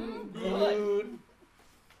good.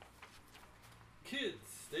 Kids,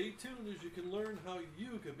 stay tuned as you can learn how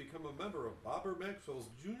you can become a member of Bobber Maxwell's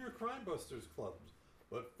Junior Crime Busters Club.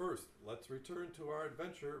 But first, let's return to our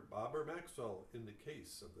adventure, Bobber Maxwell in the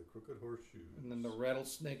Case of the Crooked Horseshoe. And then the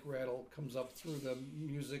rattlesnake rattle comes up through the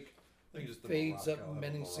music I think and just the fades maraca. up I'll have a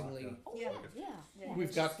menacingly. maraca. Oh, Yeah. yeah.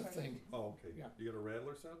 We've got the thing. Oh, okay. Yeah. You got a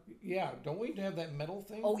rattler sound? Yeah, don't we have that metal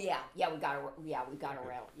thing? Oh, yeah. Yeah, we got a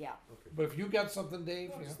rattle. Yeah. Okay. But if you got something,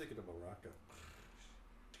 Dave, I was yeah. thinking of maraca.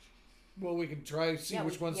 Well, we can try see Yeah,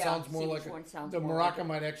 which one yeah, sounds more see like which one sounds the more maraca like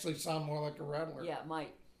might actually sound more like a rattler. Yeah, it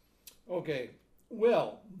might. Okay.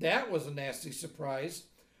 Well, that was a nasty surprise.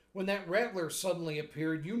 When that rattler suddenly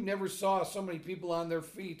appeared, you never saw so many people on their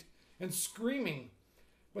feet and screaming.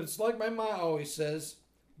 But it's like my ma always says,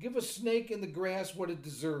 give a snake in the grass what it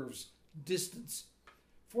deserves, distance.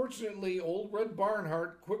 Fortunately, old Red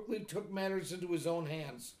Barnhart quickly took matters into his own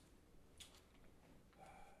hands.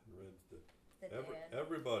 Red's The dad.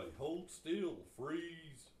 everybody, hold still,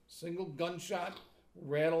 freeze. Single gunshot,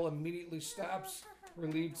 rattle immediately stops,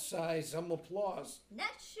 relieved sighs, some applause.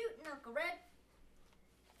 Not shooting, Uncle Red.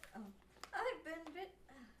 Oh, I've been bit.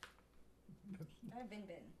 I've been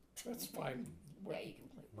bitten. That's fine. Yeah, you can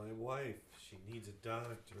play. My wife, she needs a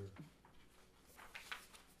doctor.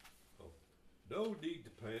 Oh, no need to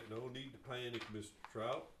panic, Mr.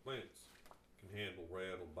 Trout. Lance can handle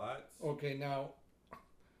rattle bites. Okay, now,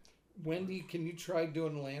 Wendy, can you try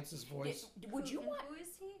doing Lance's voice? Would you And want? Who is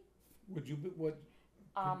he? Would you be what?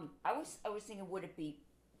 I was thinking, would it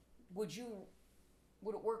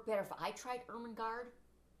work better if I tried Ermengarde,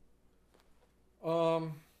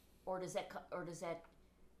 or does that?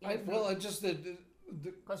 Well, I just the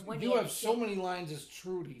 'Cause Wendy you had have to so change- many lines as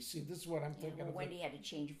Trudy. See, this is what I'm thinking of. Wendy had to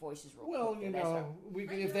change voices real Well, quick. you there, that's know, we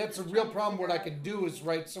could, if that's a real problem, what I could do is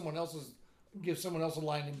write someone else's, give someone else a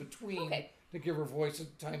line in between Okay. to give her voice a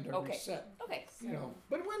time to Okay. reset. Okay. You know,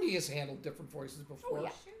 but Wendy has handled different voices before. Oh,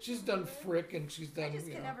 yeah. She's done Frick and she's I done. just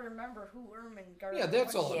You can know. never remember who Ermengarde Yeah,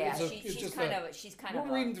 that's was. all. Yeah, It's she's just kind a- of. She's kind We're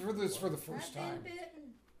of. reading through this for the first I've time. been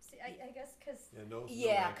bitten. See, I guess because Yeah, no.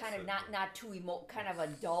 Yeah, no kind of accent, not too kind of a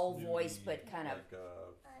dull voice, but kind of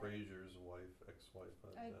like Fraser's wife, ex-wife.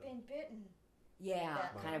 I've been bitten. yeah,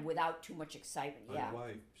 that kind of without too much excitement. My Yeah.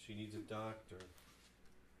 wife, she needs a doctor.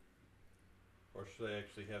 Or should I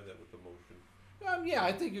actually have that with emotion? Yeah,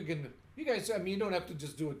 I think you can. You guys, I mean, you don't have to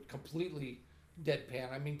just do it completely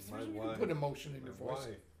deadpan. I mean, My you can wife- put emotion in My your voice.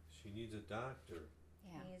 wife, she needs a doctor.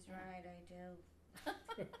 Yeah. He's right, I do.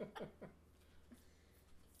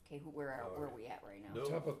 Okay, where are we at right now? No,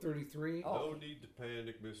 Top of 33. Oh. no need to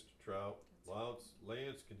panic, Mr. Trout.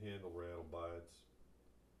 Lance can handle rattle bites.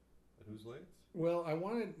 And who's Lance? Well, I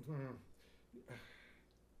wanted.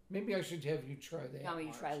 Maybe I should have you try that. Now you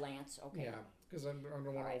Marge. try Lance. Okay. Yeah, because I don't want to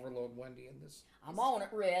Alright. overload Wendy in this. I'm on it,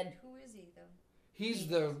 Red. Who is he, though? He's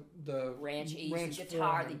the Ranch, he's ranch the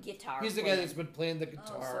guitar, foreman. the guitar. He's the guy player. that's been playing the Oh,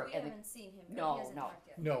 guitar. so we and the- haven't seen him. No, he hasn't no. talked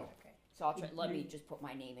yet. No. Okay. So let me just put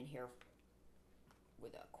my name in here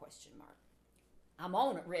with a question mark. I'm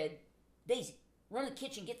on it, Red. Daisy, run to the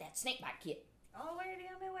kitchen, get that snake bite kit. Already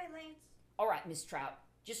on my way, Lance. All right, Miss Trout,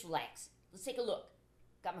 just relax. Let's take a look.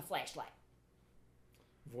 Got my flashlight.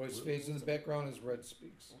 Voice fades in the background as Red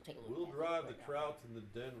speaks. We'll take a look. We'll at that drive the right now. Trouts in the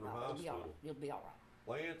Denver Oh, it'll be all hospital. right. It'll be all right.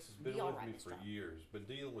 Lance has been Be all with right, me Miss for Trout. years, been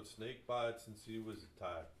dealing with snake bites since he was a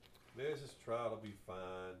tyke. Mrs. Trout will be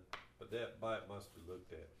fine, but that bite must be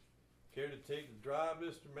looked at. Care to take the drive,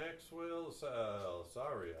 Mr. Maxwell?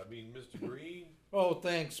 Sorry, I mean Mr. Green? Oh,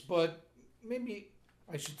 thanks, but maybe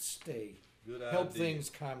I should stay. Good idea. Help things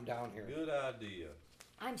calm down here. Good idea.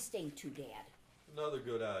 I'm staying too, Dad. Another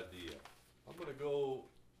good idea. I'm gonna go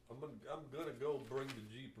bring the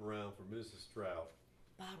Jeep around for Mrs. Trout.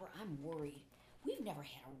 Barbara, I'm worried. We've never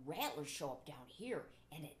had a rattler show up down here,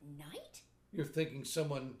 and at night? You're thinking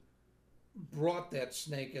someone brought that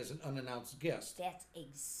snake as an unannounced guest. That's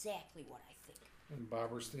exactly what I think. And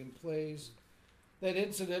Barbara's theme plays. That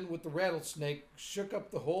incident with the rattlesnake shook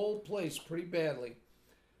up the whole place pretty badly.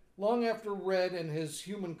 Long after Red and his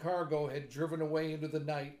human cargo had driven away into the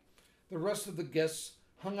night, the rest of the guests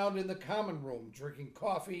hung out in the common room, drinking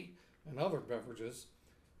coffee and other beverages,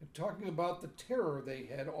 and talking about the terror they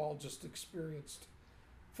had all just experienced.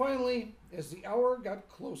 Finally, as the hour got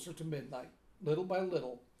closer to midnight, little by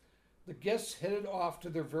little, the guests headed off to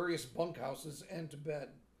their various bunkhouses and to bed.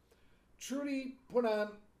 Trudy put on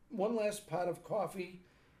one last pot of coffee,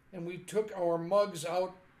 and we took our mugs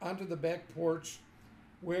out onto the back porch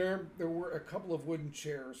where there were a couple of wooden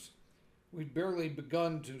chairs. We'd barely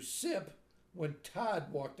begun to sip when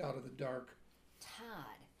Todd walked out of the dark.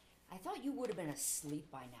 Todd, I thought you would have been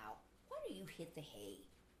asleep by now. Why don't you hit the hay?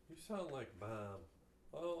 You sound like Mom.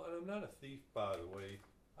 Oh, and I'm not a thief, by the way.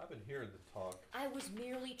 I've been hearing the talk. I was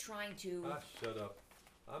merely trying to... Shut up.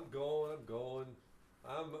 I'm going.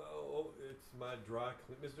 It's my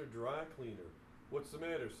Mr. Dry Cleaner. What's the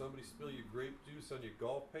matter? Somebody spill your grape juice on your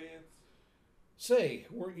golf pants? Say,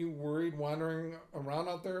 weren't you worried wandering around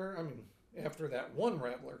out there? I mean, after that one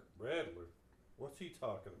rattler. Rattler? What's he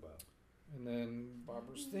talking about? And then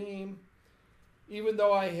Barbara's theme. Even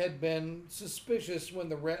though I had been suspicious when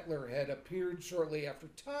the rattler had appeared shortly after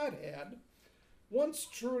Todd had, once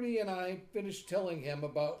Trudy and I finished telling him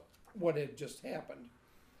about what had just happened,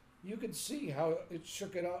 you could see how it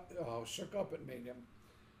shook up it made him.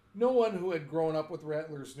 No one who had grown up with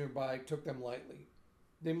rattlers nearby took them lightly.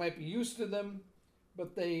 They might be used to them,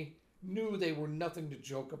 but they knew they were nothing to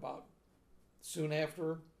joke about. Soon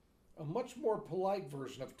after, a much more polite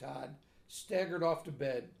version of Todd staggered off to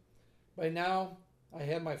bed. By now, I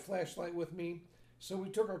had my flashlight with me, so we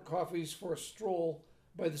took our coffees for a stroll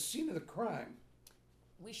by the scene of the crime.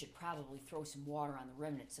 We should probably throw some water on the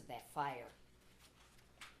remnants of that fire.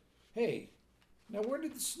 Hey, now where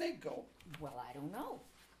did the snake go? Well, I don't know.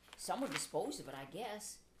 Someone disposed of it, I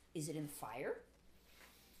guess. Is it in the fire?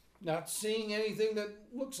 Not seeing anything that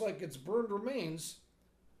looks like its burned remains.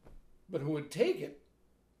 But who would take it?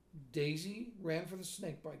 Daisy ran for the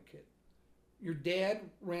snakebite kit. Your dad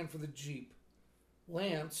ran for the Jeep.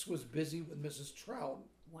 Lance was busy with Mrs. Trout.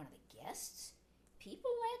 One of the guests?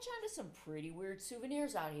 People latch onto some pretty weird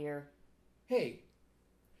souvenirs out here. Hey,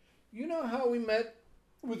 you know how we met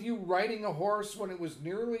with you riding a horse when it was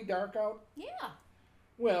nearly dark out? Yeah.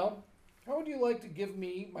 Well, how would you like to give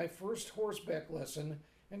me my first horseback lesson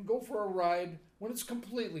and go for a ride when it's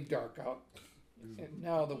completely dark out? And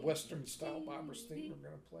now the Western style Barbara's theme we're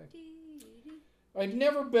going to play. I'd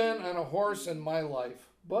never been on a horse in my life,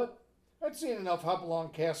 but I'd seen enough Hopalong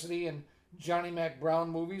Cassidy and Johnny Mac Brown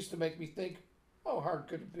movies to make me think, how hard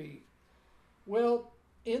could it be? Well,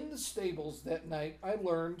 in the stables that night, I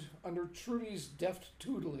learned, under Trudy's deft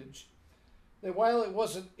tutelage, that while it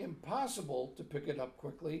wasn't impossible to pick it up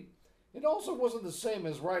quickly, it also wasn't the same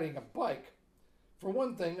as riding a bike. For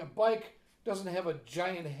one thing, a bike doesn't have a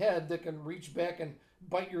giant head that can reach back and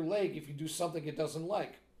bite your leg if you do something it doesn't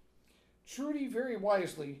like. Trudy very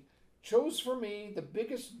wisely chose for me the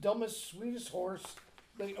biggest, dumbest, sweetest horse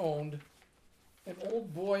they owned, an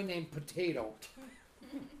old boy named Potato.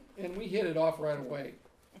 And we hit it off right away.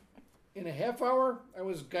 In a half hour, I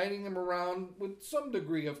was guiding them around with some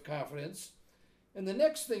degree of confidence, and the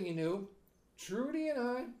next thing you knew, Trudy and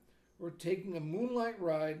I were taking a moonlight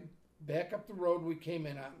ride back up the road we came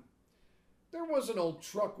in on. There was an old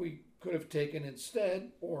truck we could have taken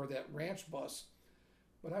instead, or that ranch bus,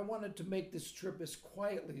 but I wanted to make this trip as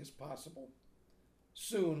quietly as possible.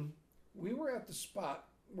 Soon, we were at the spot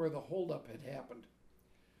where the holdup had happened.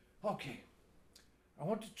 Okay, I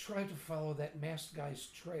want to try to follow that masked guy's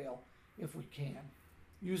trail if we can,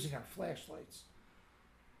 using our flashlights.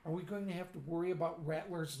 Are we going to have to worry about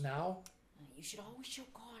rattlers now? You should always show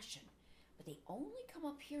caution, but they only come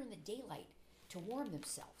up here in the daylight to warm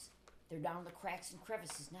themselves. They're down the cracks and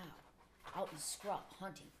crevices now, out in the scrub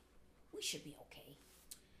hunting. We should be okay.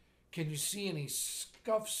 Can you see any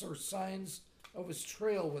scuffs or signs of his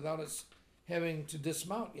trail without us having to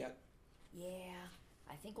dismount yet? Yeah,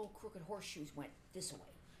 I think old Crooked Horseshoes went this way.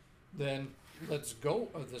 Then let's go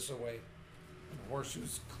this way. And the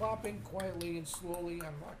horseshoes clopping quietly and slowly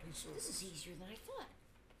on rocky This surface. is easier than I thought.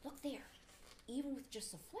 Look there. Even with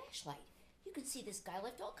just a flashlight, you can see this guy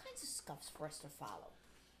left all kinds of scuffs for us to follow.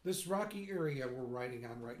 This rocky area we're riding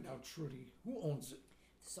on right now, Trudy, who owns it?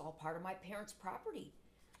 This is all part of my parents' property.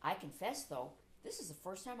 I confess, though, this is the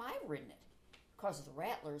first time I've ridden it. Because of the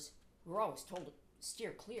rattlers, we were always told to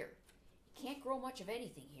steer clear. You can't grow much of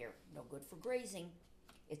anything here. No good for grazing.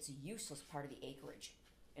 It's a useless part of the acreage,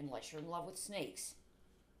 unless you're in love with snakes.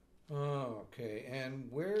 Oh, okay. And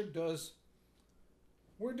where does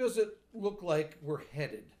it look like we're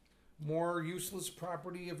headed? More useless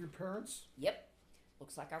property of your parents? Yep.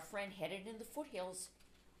 Looks like our friend headed in the foothills,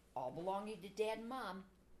 all belonging to Dad and Mom.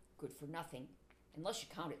 Good for nothing, unless you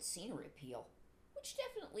count its scenery appeal, which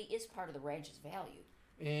definitely is part of the ranch's value.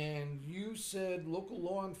 And you said local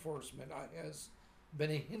law enforcement has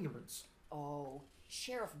been a hindrance. Oh,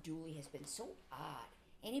 Sheriff Dooley has been so odd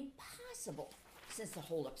and impossible since the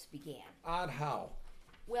holdups began. Odd how?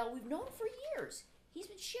 Well, we've known him for years. He's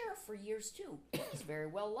been sheriff for years, too. He's very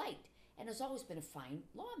well liked and has always been a fine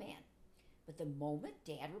lawman. But the moment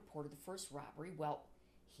Dad reported the first robbery, well,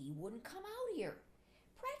 he wouldn't come out here.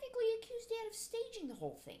 Practically accused Dad of staging the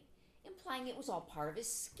whole thing, implying it was all part of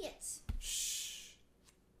his skits. Shh.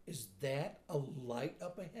 Is that a light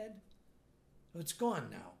up ahead? It's gone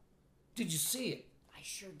now. Did you see it? I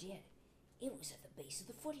sure did. It was at the base of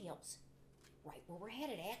the foothills. Right where we're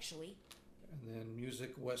headed, actually. And then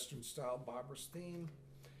music, Western style Barbara's theme.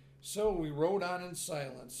 So we rode on in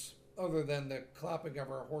silence, other than the clopping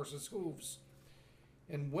of our horses' hooves.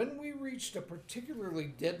 And when we reached a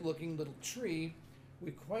particularly dead-looking little tree,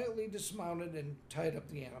 we quietly dismounted and tied up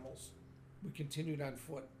the animals. We continued on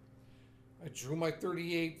foot. I drew my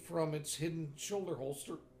 .38 from its hidden shoulder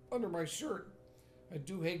holster under my shirt. I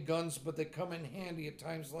do hate guns, but they come in handy at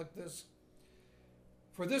times like this.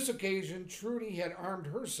 For this occasion, Trudy had armed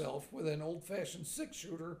herself with an old-fashioned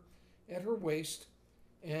six-shooter at her waist,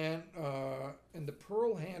 and the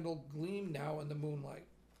pearl handle gleamed now in the moonlight.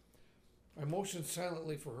 I motioned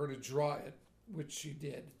silently for her to draw it, which she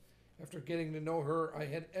did. After getting to know her, I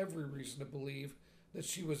had every reason to believe that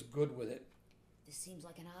she was good with it. This seems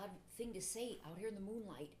like an odd thing to say out here in the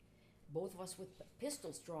moonlight, both of us with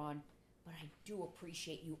pistols drawn, but I do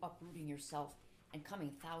appreciate you uprooting yourself and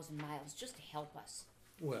coming 1,000 miles just to help us.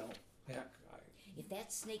 Well, heck, If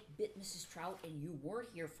that snake bit Mrs. Trout and you weren't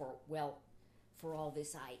here for all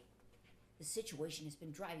this, the situation has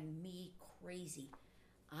been driving me crazy.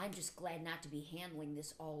 I'm just glad not to be handling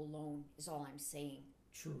this all alone, is all I'm saying.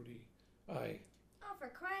 Trudy, Oh, for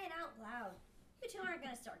crying out loud. You two aren't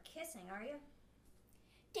going to start kissing, are you?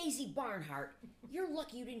 Daisy Barnhart, you're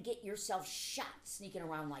lucky you didn't get yourself shot sneaking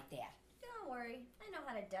around like that. Don't worry. I know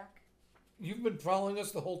how to duck. you've been following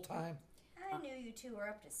us the whole time? I knew you two were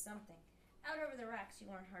up to something. Out over the rocks, you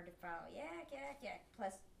weren't hard to follow. Yak, yak, yak.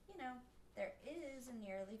 Plus, there is a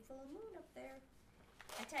nearly full moon up there.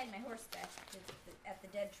 I tied my horse back at the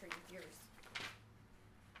dead tree with yours.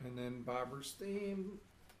 And then Barbara's theme,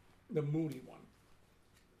 the moody one.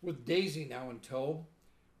 With Daisy now in tow,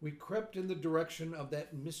 we crept in the direction of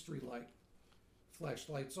that mystery light.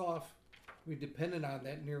 Flashlights off, we depended on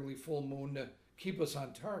that nearly full moon to keep us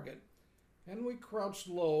on target, and we crouched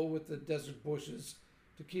low with the desert bushes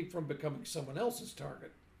to keep from becoming someone else's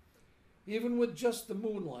target. Even with just the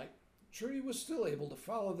moonlight, Trudy was still able to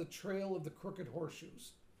follow the trail of the Crooked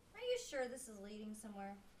Horseshoes. Are you sure this is leading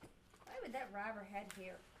somewhere? Why would that robber head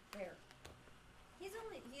here? There. He'd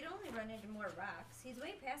only run into more rocks. He's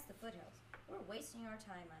way past the foothills. We're wasting our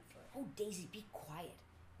time on foot. Oh, Daisy, be quiet.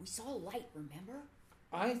 We saw a light, remember?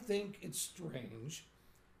 I think it's strange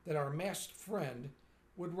that our masked friend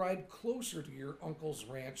would ride closer to your uncle's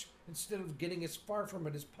ranch instead of getting as far from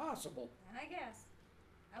it as possible. I guess.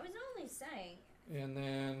 I was only saying. And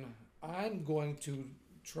then I'm going to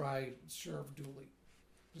try Sheriff Dooley,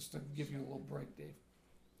 just to give you a little break, Dave.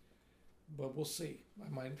 But we'll see. I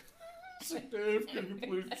might say, Dave, can you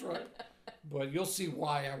please try it? But you'll see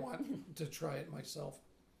why I want to try it myself.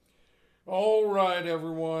 All right,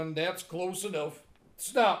 everyone, that's close enough.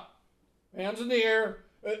 Stop. Hands in the air.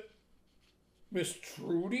 Miss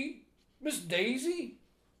Trudy? Miss Daisy?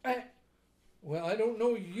 Well, I don't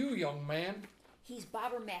know you, young man. He's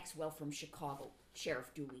Bobber Maxwell from Chicago,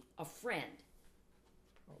 Sheriff Dooley, a friend.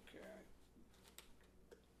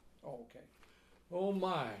 Okay. Oh,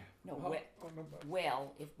 my. No, How-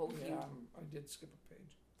 Well, if both yeah, you... I did skip a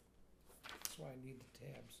page. That's why I need the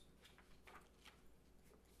tabs.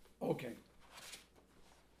 Okay.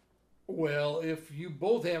 Well, if you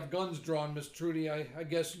both have guns drawn, Miss Trudy, I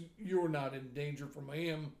guess you're not in danger from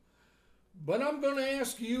him. But I'm going to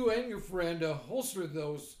ask you and your friend to holster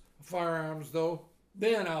those firearms, though.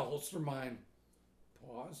 Then I'll holster mine.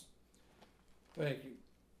 Pause. Thank you.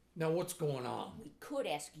 Now, what's going on? We could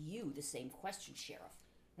ask you the same question, Sheriff.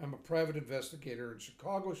 I'm a private investigator in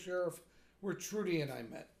Chicago, Sheriff, where Trudy and I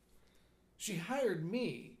met. She hired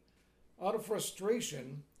me out of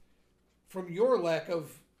frustration from your lack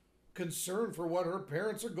of concern for what her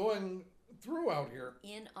parents are going through out here.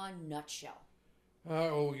 In a nutshell. I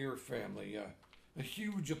owe your family a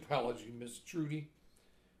huge apology, Miss Trudy.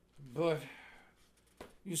 But,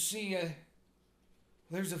 you see,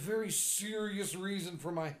 there's a very serious reason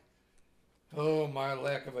for my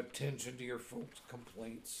lack of attention to your folks'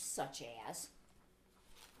 complaints. Such as?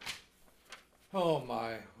 Oh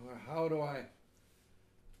my, how do I?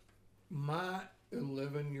 My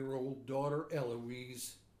 11-year-old daughter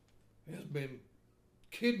Eloise has been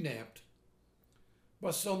kidnapped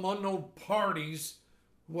by some unknown parties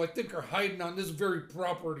who I think are hiding on this very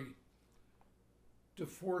property to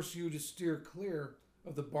force you to steer clear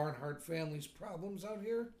of the Barnhart family's problems out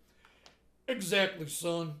here. Exactly,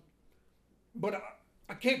 son. But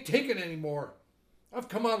I can't take it anymore. I've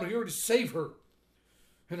come out here to save her.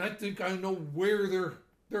 And I think I know where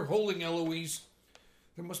they're holding Eloise.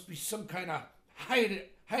 There must be some kind of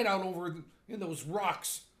hideout over in those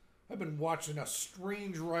rocks. I've been watching a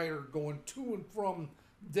strange rider going to and from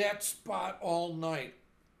that spot all night.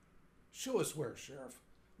 Show us where, Sheriff.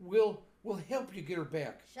 We'll help you get her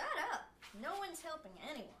back. Shut up. No one's helping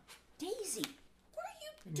anyone. Daisy, what are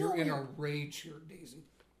you And you're doing? in a rage here, Daisy.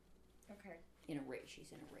 Okay. In a rage.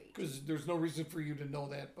 She's in a rage. Because there's no reason for you to know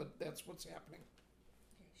that, but that's what's happening.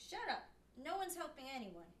 Shut up. No one's helping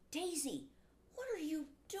anyone. Daisy, what are you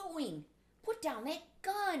doing? Put down that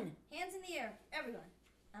gun. Hands in the air, everyone.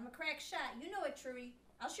 I'm a crack shot. You know it, Trudy.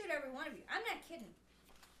 I'll shoot every one of you. I'm not kidding.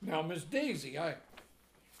 Now, Miss Daisy,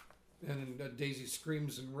 And Daisy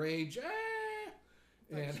screams in rage. Ah!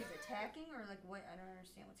 Like And she's attacking, or like what? I don't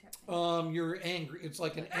understand what's happening. you're angry. It's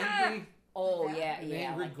like an angry, Oh, Yeah. yeah, an yeah.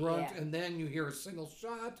 angry like, grunt, yeah. and then you hear a single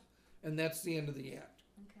shot, and that's the end of the act.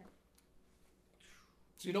 Okay.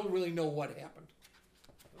 So you don't really know what happened.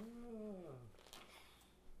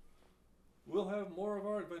 We'll have more of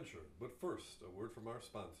our adventure, but first, a word from our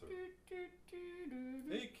sponsor.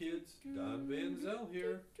 Hey kids, Don Van Zell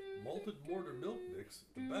here. Malted Mortar Milk Mix,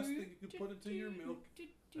 the best thing you can put into your milk,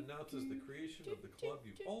 announces the creation of the club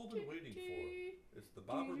you've all been waiting for. It's the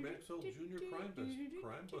Bobber Maxwell Jr. Crime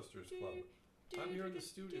Busters Club. I'm here in the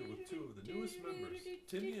studio with two of the newest members,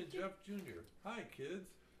 Timmy and Jeff Jr. Hi kids.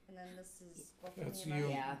 And then this is That's me and you.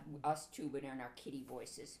 Yeah, us two, but in our kitty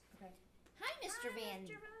voices. Okay. Hi, Mr.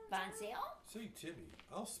 Van Zell. Say Timmy,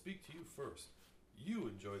 I'll speak to you first. You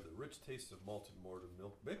enjoy the rich taste of Malted Mortar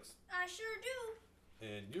Milk Mix, I sure do.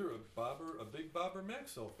 and you're a big Bobber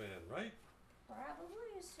Maxwell fan, right?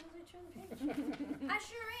 Probably as soon as I turn the page. I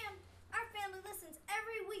sure am. Our family listens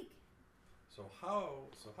every week. So how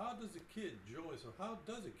does a kid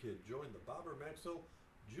join the Bobber Maxwell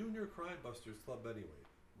Junior Crime Busters Club anyway?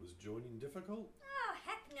 Was joining difficult? Oh,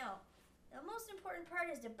 heck no. The most important part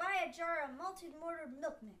is to buy a jar of malted mortar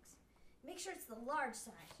milk mix. Make sure it's the large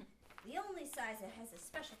size. The only size that has the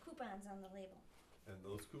special coupons on the label. And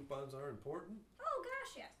those coupons are important? Oh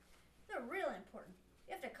gosh, yes. They're real important.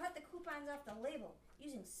 You have to cut the coupons off the label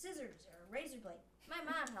using scissors or a razor blade. My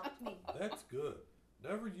mom helped me. That's good.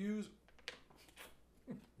 Never use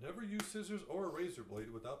scissors or a razor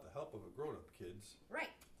blade without the help of a grown-up, kids. Right.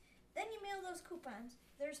 Then you mail those coupons.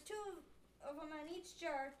 There's two of them on each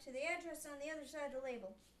jar to the address on the other side of the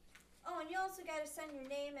label. Oh, and you also got to send your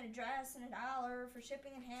name and address and $1 for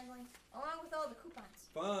shipping and handling, along with all the coupons.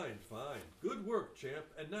 Fine. Good work, champ.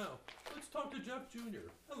 And now, let's talk to Jeff Jr.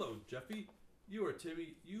 Hello, Jeffy. You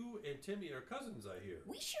and Timmy are cousins, I hear.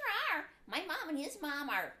 We sure are. My mom and his mom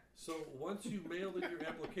are. So once you mailed in your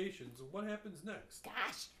applications, what happens next?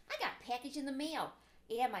 Gosh, I got a package in the mail.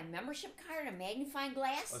 It had my membership card and a magnifying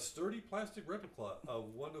glass. A sturdy plastic replica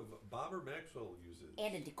of one of Bobber Maxwell uses.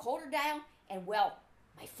 And a decoder dial. And, well,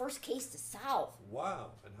 my first case to solve.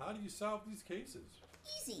 Wow. And how do you solve these cases?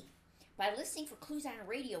 Easy. By listening for clues on a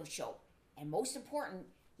radio show. And most important,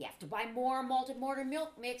 you have to buy more malted mortar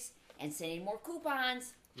milk mix and send in more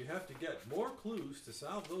coupons. You have to get more clues to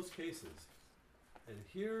solve those cases. And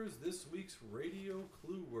here's this week's radio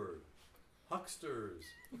clue word. Hucksters.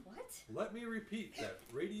 What? Let me repeat that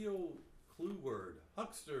radio clue word.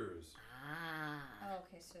 Hucksters. Ah. Oh,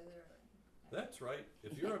 okay, so they're. That's right.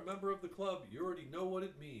 If you're a member of the club, you already know what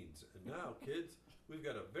it means. And now, kids, we've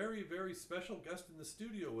got a very, very special guest in the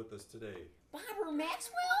studio with us today. Bobber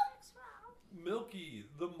Maxwell? Milky,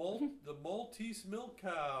 the Maltese milk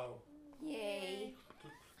cow. Yay.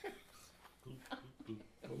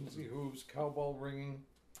 Clumsy hooves, cowbell ringing.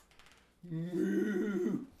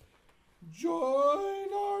 Moo!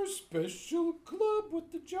 Join our special club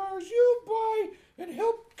with the jars you buy and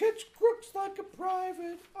help catch crooks like a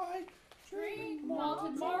private eye. Drink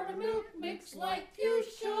malted mortar milk mix like you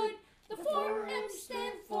should. The 4M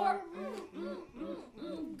stand for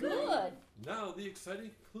Good. Now, the exciting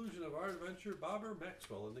conclusion of our adventure, Bobber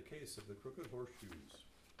Maxwell in the case of the Crooked Horseshoes.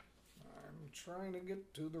 I'm trying to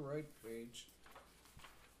get to the right page.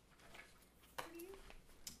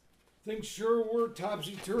 Things sure were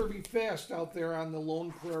topsy-turvy fast out there on the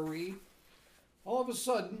Lone Prairie. All of a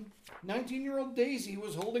sudden, 19-year-old Daisy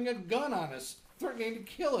was holding a gun on us, threatening to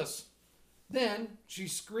kill us. Then she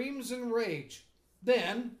screams in rage.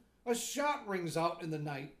 Then a shot rings out in the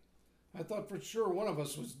night. I thought for sure one of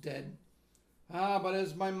us was dead. But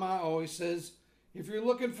as my ma always says, if you're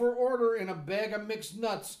looking for order in a bag of mixed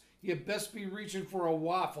nuts, you best be reaching for a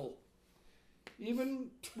waffle.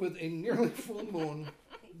 Even with a nearly full moon,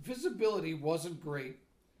 visibility wasn't great.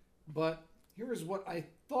 But here is what I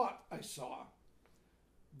thought I saw.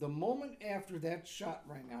 The moment after that shot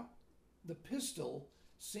rang out, the pistol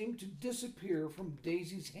seemed to disappear from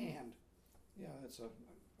Daisy's hand. Yeah,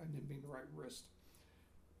 I didn't mean the right wrist.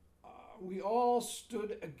 We all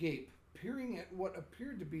stood agape, peering at what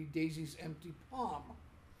appeared to be Daisy's empty palm.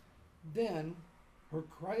 Then her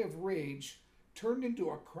cry of rage turned into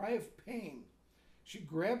a cry of pain. She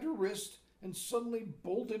grabbed her wrist and suddenly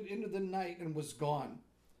bolted into the night and was gone.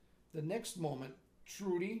 The next moment,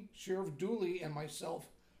 Trudy, Sheriff Dooley, and myself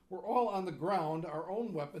were all on the ground, our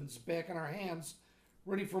own weapons back in our hands,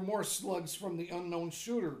 ready for more slugs from the unknown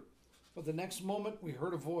shooter. But the next moment, we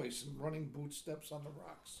heard a voice and running bootsteps on the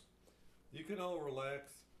rocks. You can all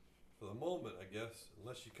relax. For the moment, I guess,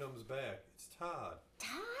 unless she comes back. It's Todd.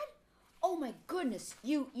 Todd? Oh my goodness.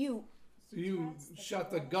 You. So you shot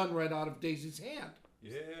the gun right out of Daisy's hand.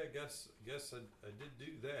 Yeah, I guess I did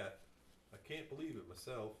do that. I can't believe it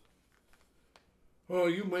myself. Oh,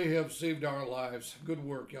 you may have saved our lives. Good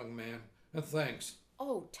work, young man. And thanks.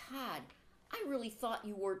 Oh, Todd. I really thought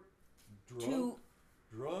you were Drunk?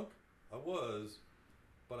 Drunk? I was.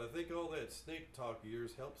 But I think all that snake talk of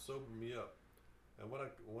yours helped sober me up. And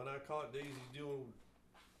when I caught Daisy doing,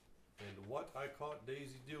 and what I caught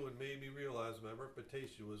Daisy doing made me realize my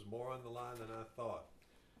reputation was more on the line than I thought.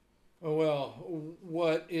 Oh, well,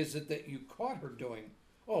 what is it that you caught her doing?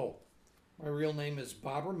 Oh, my real name is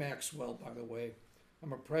Bobber Maxwell, by the way.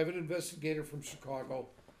 I'm a private investigator from Chicago.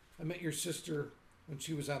 I met your sister when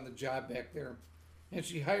she was on the job back there, and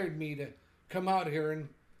she hired me to come out here and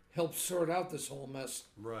help sort out this whole mess.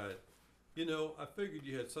 Right. You know, I figured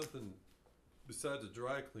you had something besides a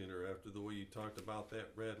dry cleaner after the way you talked about that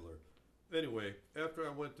rattler. Anyway, after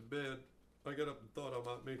I went to bed, I got up and thought I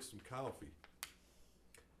might make some coffee.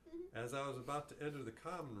 As I was about to enter the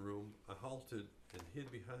common room, I halted and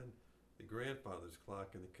hid behind the grandfather's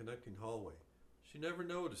clock in the connecting hallway. She never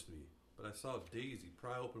noticed me, but I saw Daisy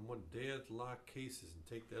pry open one of Dad's locked cases and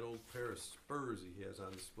take that old pair of spurs he has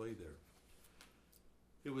on display there.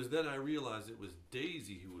 It was then I realized it was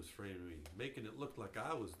Daisy who was framing me, making it look like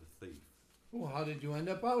I was the thief. Well, how did you end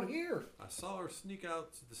up out here? I saw her sneak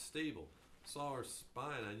out to the stable, saw her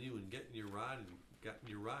spying on you and gotten your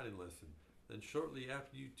riding lesson. Then shortly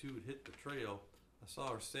after you two had hit the trail, I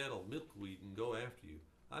saw her saddle Milkweed and go after you.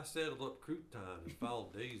 I saddled up Crouton and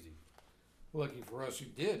followed Daisy. Lucky for us, you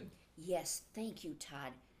did. Yes, thank you,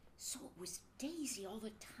 Todd. So it was Daisy all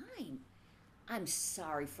the time. I'm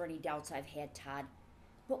sorry for any doubts I've had, Todd.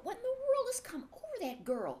 But what in the world has come over that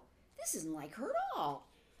girl? This isn't like her at all.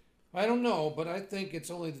 I don't know, but I think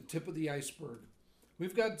it's only the tip of the iceberg.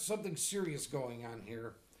 We've got something serious going on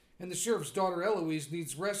here, and the sheriff's daughter Eloise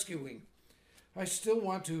needs rescuing. I still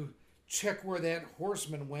want to check where that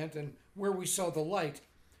horseman went and where we saw the light.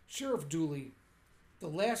 Sheriff Dooley, the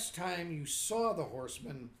last time you saw the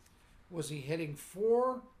horseman, was he heading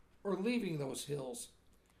for or leaving those hills?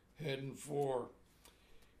 Heading for.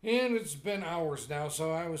 And it's been hours now,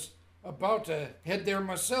 so I was about to head there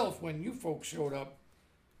myself when you folks showed up.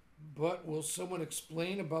 But will someone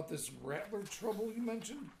explain about this rattler trouble you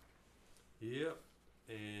mentioned? Yep.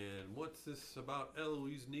 And what's this about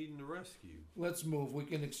Eloise needing a rescue? Let's move. We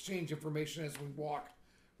can exchange information as we walk.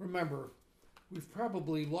 Remember, we've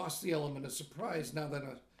probably lost the element of surprise now that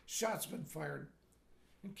a shot's been fired.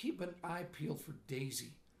 And keep an eye peeled for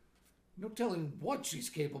Daisy. No telling what she's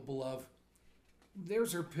capable of.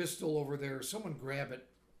 There's her pistol over there. Someone grab it.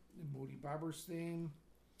 The Moody Bobber's theme.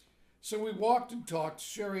 So we walked and talked,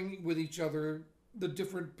 sharing with each other the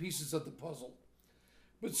different pieces of the puzzle.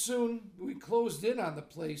 But soon we closed in on the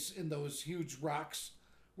place in those huge rocks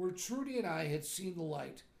where Trudy and I had seen the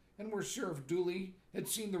light and where Sheriff Dooley had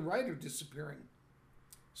seen the rider disappearing.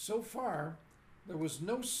 So far, there was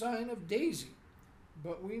no sign of Daisy,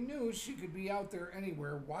 but we knew she could be out there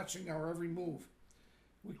anywhere watching our every move.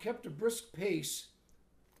 We kept a brisk pace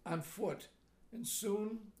on foot, and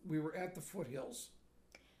soon we were at the foothills.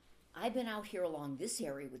 I've been out here along this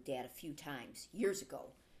area with Dad a few times, years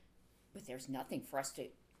ago. But there's nothing for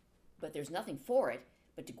it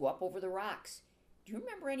but to go up over the rocks. Do you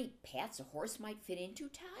remember any paths a horse might fit into,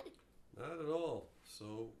 Todd? Not at all.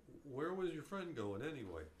 So, where was your friend going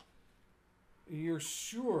anyway? You're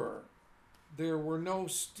sure there were no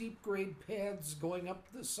steep grade paths going up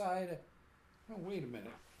the side? Oh, wait a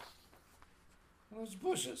minute. Those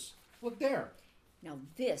bushes. Look there. Now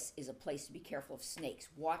this is a place to be careful of snakes.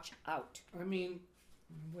 Watch out. I mean,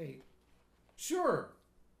 wait. Sure.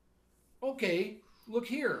 Okay, look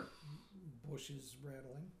here. Bushes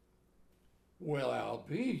rattling. Well, I'll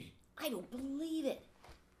be. I don't believe it.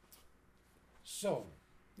 So,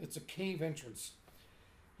 it's a cave entrance.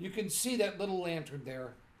 You can see that little lantern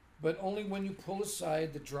there, but only when you pull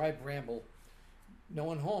aside the dry bramble. No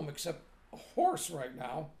one home except a horse right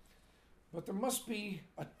now. But there must be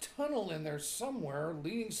a tunnel in there somewhere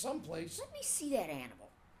leading someplace. Let me see that animal.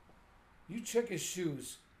 You check his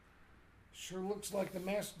shoes. Sure looks like the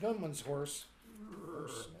masked gunman's horse.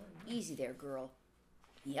 Easy there, girl.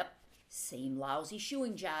 Yep, same lousy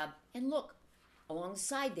shoeing job. And look, along the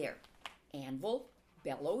side there, anvil,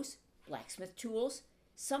 bellows, blacksmith tools.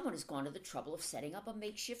 Someone has gone to the trouble of setting up a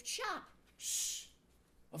makeshift shop. Shh!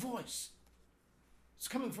 A voice. It's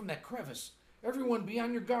coming from that crevice. Everyone be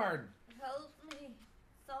on your guard. Help me.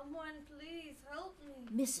 Someone, please, help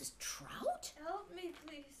me. Mrs. Trout? Help me,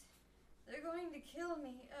 please. They're going to kill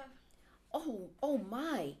me. Oh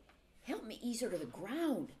my. Help me ease her to the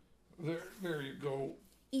ground. There you go.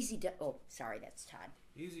 Oh, sorry, that's Todd.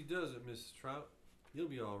 Easy does it, Mrs. Trout. You'll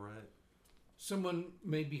be all right. Someone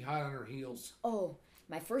may be hot on her heels. Oh,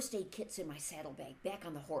 my first aid kit's in my saddlebag, back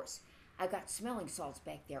on the horse. I've got smelling salts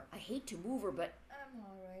back there. I hate to move her, but... I'm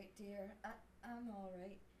all right, dear. I'm all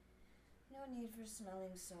right. No need for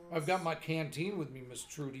smelling salts. I've got my canteen with me, Miss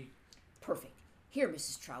Trudy. Perfect. Here,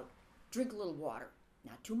 Mrs. Trout, drink a little water.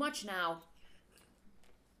 Not too much now.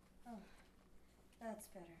 Oh, that's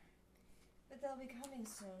better. But they'll be coming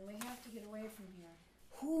soon. We have to get away from here.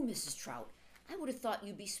 Who, Mrs. Trout? I would have thought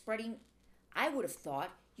you'd be spending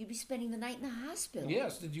the night in the hospital.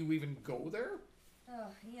 Yes, did you even go there? Oh,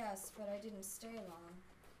 yes, but I didn't stay long.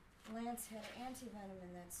 Lance had antivenom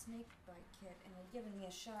in that snake bite kit and had given me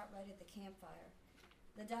a shot right at the campfire.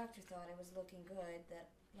 The doctor thought I was looking good, that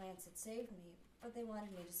Lance had saved me, but they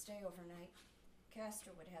wanted me to stay overnight.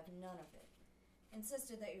 Castor would have none of it.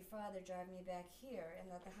 Insisted that your father drive me back here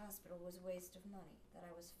and that the hospital was a waste of money, that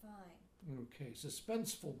I was fine. Okay,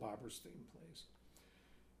 suspenseful Bobber's theme plays.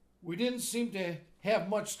 We didn't seem to have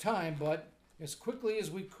much time, but as quickly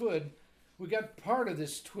as we could, we got part of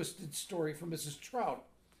this twisted story from Mrs. Trout.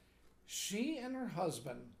 She and her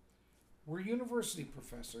husband were university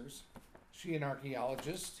professors, she an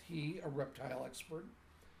archaeologist, he a reptile expert,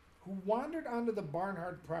 who wandered onto the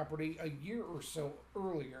Barnhart property a year or so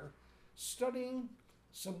earlier, studying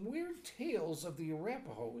some weird tales of the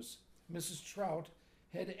Arapahoes Mrs. Trout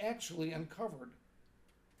had actually uncovered.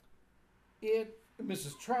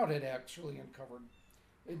 Mrs. Trout had actually uncovered.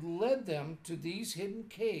 It led them to these hidden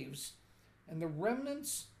caves and the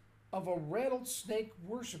remnants of a rattlesnake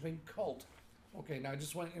worshipping cult. Okay, now I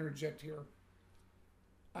just want to interject here.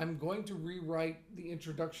 I'm going to rewrite the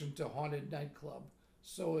introduction to Haunted Nightclub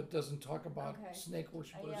so it doesn't talk about Okay. snake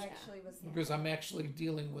worshippers. I actually was thinking. Because I'm actually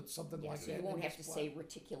dealing with something like So that. you in won't have this to plot. say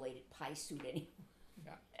reticulated pie suit anymore.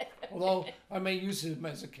 Yeah. Although I may use him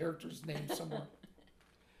as a character's name somewhere.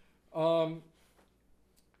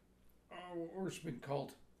 Worshiping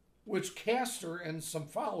cult, which Castor and some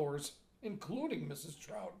followers, including Mrs.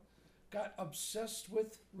 Trout, got obsessed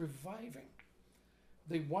with reviving.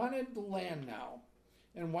 They wanted the land now,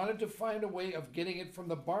 and wanted to find a way of getting it from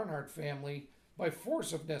the Barnhart family by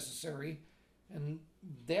force if necessary, and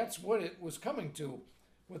that's what it was coming to,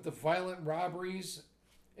 with the violent robberies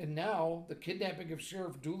and now the kidnapping of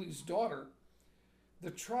Sheriff Dooley's daughter.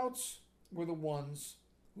 The Trouts were the ones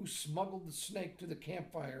who smuggled the snake to the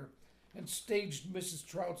campfire and staged Mrs.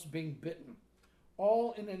 Trout's being bitten,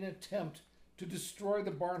 all in an attempt to destroy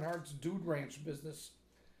the Barnhart's Dude Ranch business.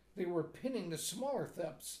 They were pinning the smaller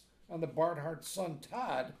thefts on the Barnhart son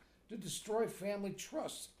Todd to destroy family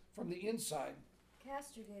trusts from the inside.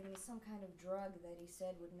 Castor gave me some kind of drug that he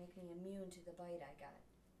said would make me immune to the bite I got.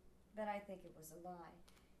 But I think it was a lie.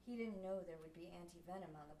 He didn't know there would be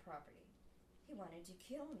anti-venom on the property. He wanted to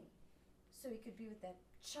kill me, so he could be with that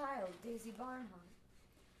child, Daisy Barnhart.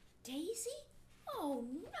 Daisy? Oh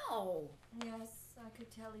no! Yes, I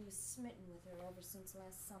could tell he was smitten with her ever since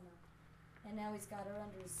last summer. And now he's got her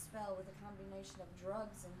under his spell with a combination of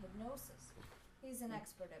drugs and hypnosis. He's an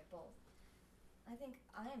expert at both. I think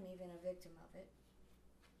I am even a victim of it.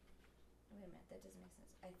 Wait a minute, that doesn't make sense.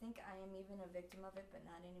 I think I am even a victim of it, but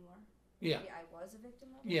not anymore. Yeah, Maybe I was a victim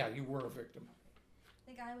of it? yeah, you were a victim. I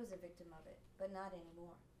think I was a victim of it, but not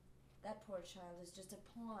anymore. That poor child is just a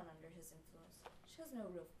pawn under his influence. She has no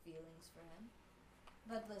real feelings for him.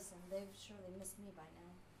 But listen, they've surely missed me by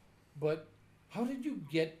now. But how did you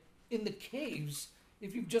get in the caves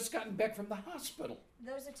if you've just gotten back from the hospital?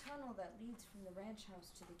 There's a tunnel that leads from the ranch house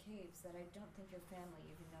to the caves that I don't think your family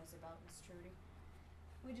even knows about, Miss Trudy.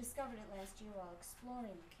 We discovered it last year while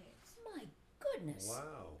exploring the caves. My goodness.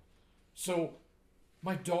 Wow. So,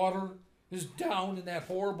 my daughter is down in that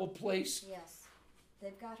horrible place? Yes.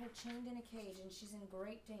 They've got her chained in a cage and she's in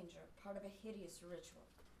great danger, part of a hideous ritual.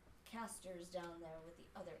 Castor is down there with the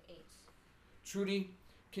other 8. Trudy,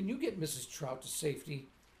 can you get Mrs. Trout to safety?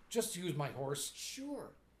 Just use my horse.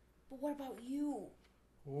 Sure. But what about you?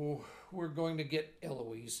 Oh, we're going to get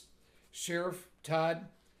Eloise. Sheriff, Todd,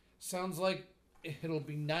 sounds like it'll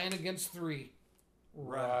be 9 against 3.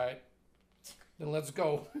 Right. Then let's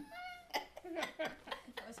go. That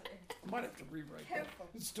was weird. Might have to rewrite that. Careful.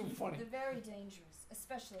 It's too funny. They're very dangerous,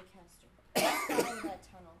 especially Castor. Follow that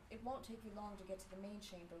tunnel. It won't take you long to get to the main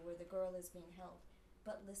chamber where the girl is being held.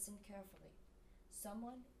 But listen carefully.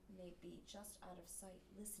 Someone may be just out of sight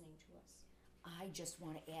listening to us. I just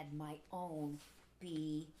want to add my own.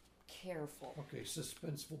 Be careful. Okay,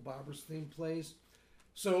 suspenseful Bobber's theme plays.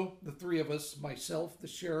 So, the 3 of us, myself, the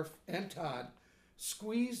sheriff, and Todd,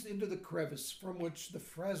 squeezed into the crevice from which the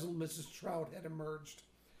frazzled Mrs. Trout had emerged.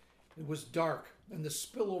 It was dark, and the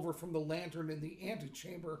spillover from the lantern in the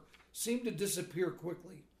antechamber seemed to disappear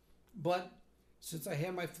quickly. But, since I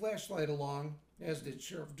had my flashlight along, as did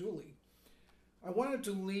Sheriff Dooley, I wanted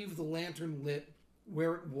to leave the lantern lit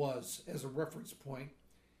where it was as a reference point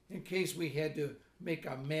in case we had to make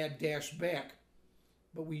a mad dash back.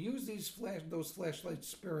 But we used those flashlights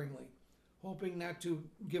sparingly, hoping not to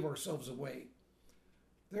give ourselves away.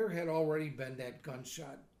 There had already been that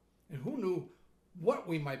gunshot, and who knew what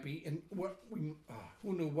we might be and who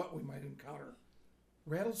knew what we might encounter?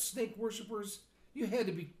 Rattlesnake worshippers? You had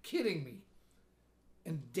to be kidding me.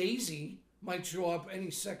 And Daisy might show up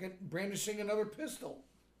any second brandishing another pistol.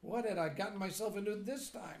 What had I gotten myself into this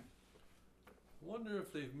time? Wonder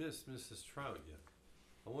if they've missed Mrs. Trout yet.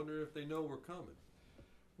 I wonder if they know we're coming.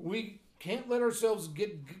 We can't let ourselves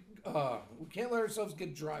get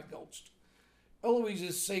dry gulched.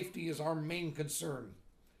 Eloise's safety is our main concern.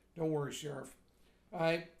 Don't worry, Sheriff.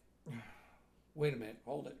 Wait a minute.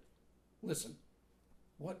 Hold it. Listen.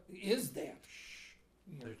 What is that? Shh.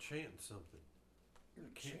 They're chanting something. You're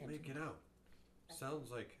Can't chanting. make it out. Sounds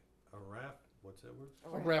like a rap. What's that word?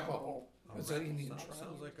 Arapaho. That's an Arapaho. Indian Sounds, tribe.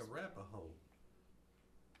 sounds like a Arapaho.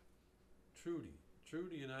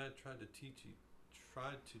 Trudy and I tried to teach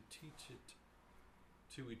it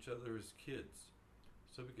to each other as kids,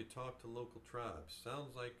 so we could talk to local tribes.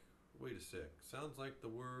 Sounds like, wait a sec. Sounds like the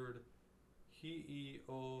word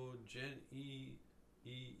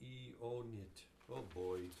he-e-o-gen-e-e-e-o-nit. Oh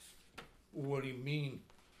boy. What do you mean?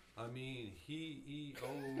 I mean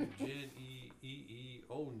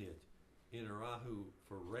he-e-o-gen-e-e-e-o-nit in Arahu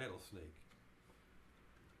for rattlesnake.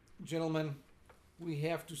 Gentlemen, we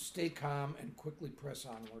have to stay calm and quickly press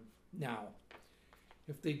onward. Now,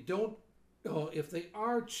 if they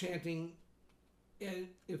are chanting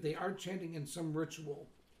in some ritual,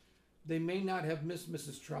 they may not have missed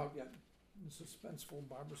Mrs. Trout yet. The suspenseful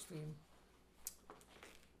Barbara's theme.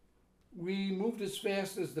 We moved as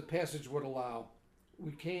fast as the passage would allow.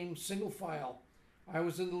 We came single file. I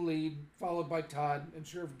was in the lead, followed by Todd, and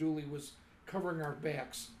Sheriff Dooley was covering our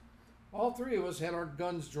backs. All 3 of us had our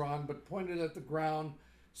guns drawn, but pointed at the ground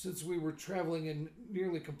since we were traveling in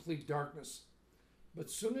nearly complete darkness. But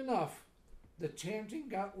soon enough, the chanting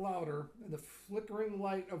got louder, and the flickering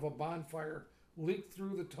light of a bonfire leaked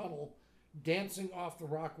through the tunnel dancing off the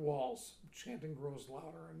rock walls. Chanting grows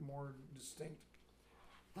louder and more distinct.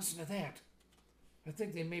 Listen to that. I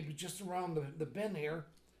think they may be just around the bend here.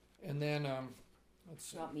 And then, let's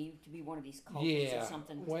see. You want me to be one of these cultists or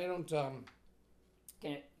something? Why don't,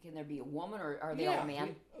 Can there be a woman, or are they all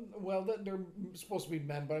men? Well, they're supposed to be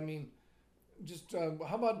men, but I mean, just,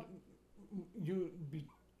 how about you be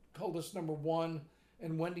cultist number 1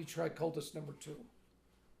 and Wendy try cultist number 2?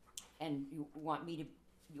 And you want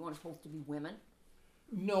us both to be women?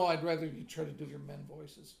 No, I'd rather you try to do your men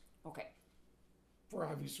voices. Okay. For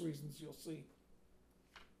obvious reasons, you'll see.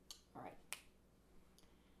 All right.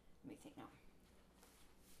 Let me think now.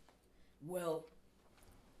 Well,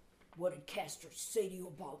 what did Castor say to you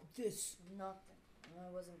about this? Nothing. I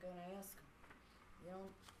wasn't gonna ask him.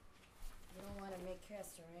 You don't want to make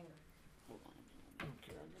Castor angry. Hold on a minute.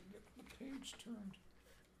 Okay, I'm gonna get the page turned.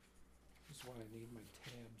 This is why I need my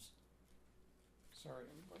tabs. Sorry,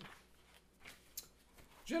 everybody.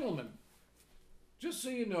 Gentlemen, just so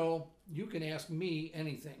you know, you can ask me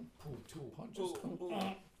anything. Pull 2 punches.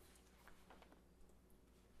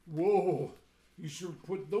 Whoa, you sure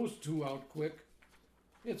put those 2 out quick.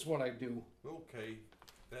 It's what I do. Okay,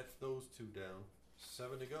 that's those 2 down.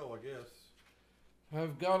 7 to go, I guess.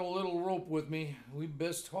 I've got a little rope with me. We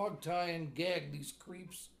best hog tie and gag these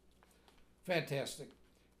creeps. Fantastic.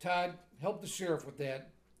 Todd, help the sheriff with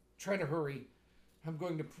that. Try to hurry. I'm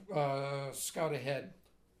going to scout ahead.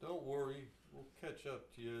 Don't worry, we'll catch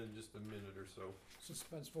up to you in just a minute or so.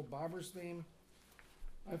 Suspenseful Bobber's theme.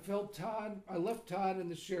 I left Todd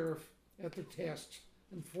and the sheriff at their tasks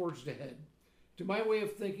and forged ahead. To my way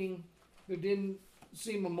of thinking, there didn't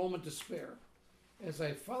seem a moment to spare. As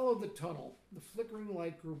I followed the tunnel, the flickering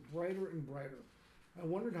light grew brighter and brighter. I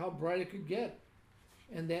wondered how bright it could get,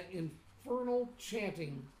 and that infernal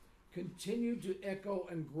chanting continued to echo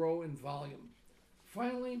and grow in volume.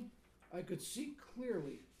 Finally, I could see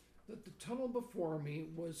clearly that the tunnel before me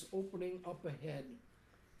was opening up ahead.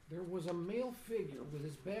 There was a male figure with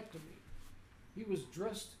his back to me. He was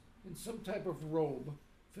dressed in some type of robe,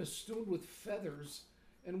 festooned with feathers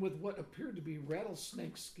and with what appeared to be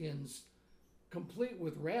rattlesnake skins, complete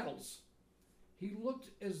with rattles. He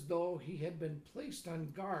looked as though he had been placed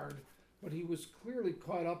on guard, but he was clearly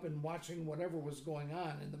caught up in watching whatever was going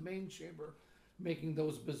on in the main chamber, making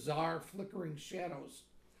those bizarre flickering shadows.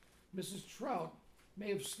 Mrs. Trout may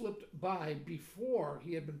have slipped by before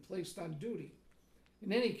he had been placed on duty.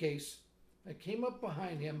 In any case, I came up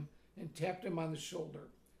behind him and tapped him on the shoulder.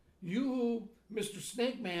 "You, Mr.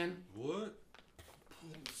 Snake Man." What?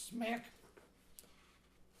 Smack.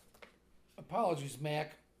 Apologies,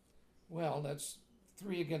 Mac. Well, that's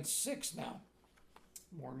 3 against 6 now.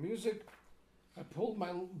 More music. I pulled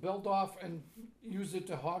my belt off and used it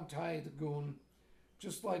to hogtie the goon.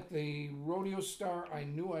 Just like the rodeo star I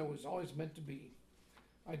knew I was always meant to be.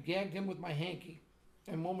 I gagged him with my hanky,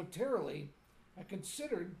 and momentarily I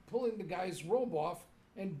considered pulling the guy's robe off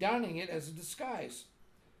and donning it as a disguise.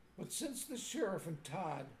 But since the sheriff and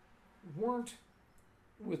Todd weren't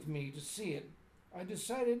with me to see it, I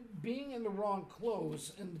decided being in the wrong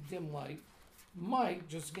clothes in the dim light might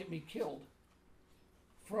just get me killed.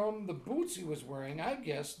 From the boots he was wearing, I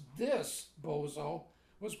guessed this bozo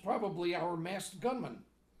was probably our masked gunman.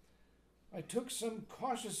 I took some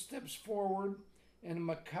cautious steps forward, and a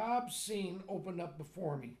macabre scene opened up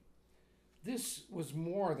before me. This was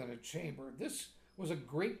more than a chamber. This was a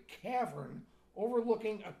great cavern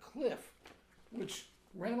overlooking a cliff which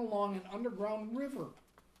ran along an underground river.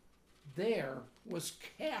 There was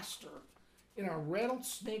Castor in a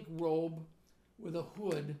rattlesnake robe with a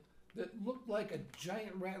hood that looked like a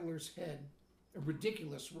giant rattler's head, a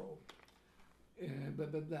ridiculous robe.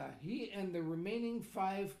 He and the remaining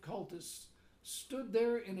 5 cultists stood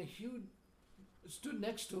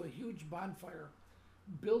next to a huge bonfire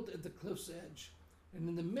built at the cliff's edge, and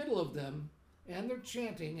in the middle of them, and their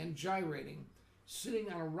chanting and gyrating,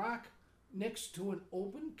 sitting on a rock next to an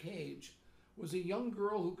open cage, was a young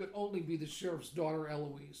girl who could only be the sheriff's daughter,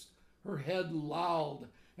 Eloise. Her head lolled,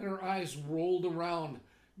 and her eyes rolled around,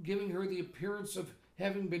 giving her the appearance of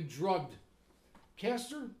having been drugged.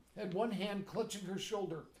 Castor had one hand clutching her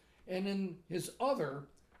shoulder, and in his other,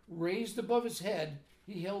 raised above his head,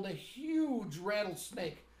 he held a huge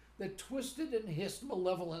rattlesnake that twisted and hissed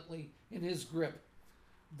malevolently in his grip.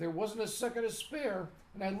 There wasn't a second to spare,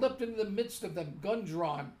 and I leapt into the midst of them, gun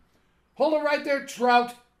drawn. "Hold it right there,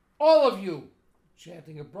 Trout! All of you!"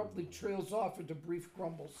 Chanting abruptly trails off into brief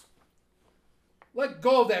grumbles. "Let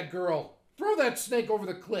go of that girl! Throw that snake over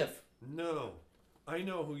the cliff!" No. I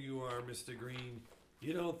know who you are, Mr. Green.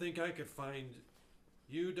 You don't think I could find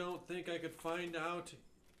out?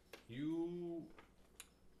 You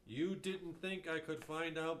You didn't think I could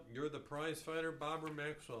find out you're the prize fighter, Bobber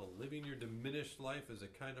Maxwell, living your diminished life as a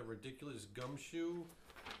kind of ridiculous gumshoe?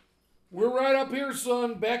 We're right up here,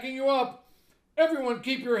 son, backing you up. Everyone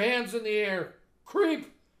keep your hands in the air.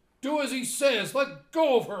 Creep, do as he says. Let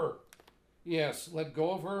go of her. Yes, let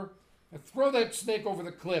go of her and throw that snake over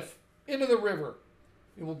the cliff, into the river.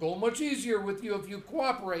 It will go much easier with you if you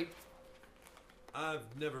cooperate.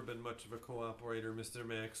 I've never been much of a cooperator, Mr.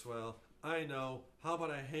 Maxwell. I know. How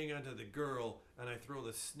about I hang on to the girl and I throw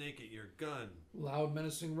the snake at your gun? Loud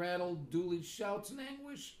menacing rattle, Dooley shouts in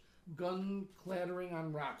anguish, gun clattering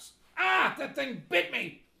on rocks. Ah, that thing bit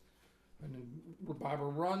me! And then Barbara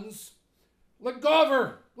runs. Let go of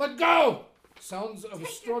her! Let go! Sounds of a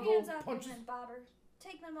Take struggle, your hands off punches. me, Bobber.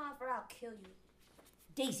 Take them off or I'll kill you.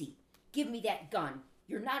 Daisy, give me that gun.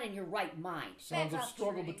 You're not in your right mind. Sounds of Back off,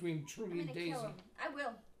 struggle Trudy. between I'm Trudy gonna and Daisy. kill him. I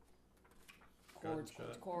will. Chords,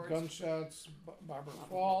 chords, Gunshot. chords. Gunshots, Barbara Blah,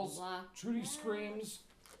 blah, falls, blah, blah. Trudy screams,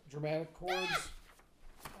 dramatic chords.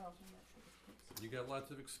 Oh, I'm not sure. You got lots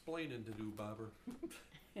of explaining to do, Bobber.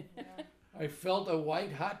 I felt a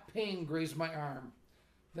white hot pain graze my arm.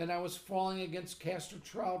 Then I was falling against Castor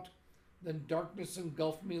Trout. Then darkness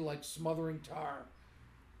engulfed me like smothering tar.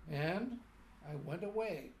 And I went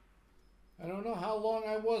away. I don't know how long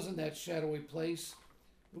I was in that shadowy place.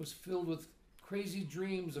 It was filled with crazy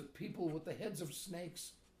dreams of people with the heads of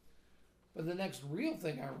snakes. But the next real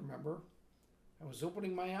thing I remember, I was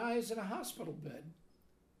opening my eyes in a hospital bed.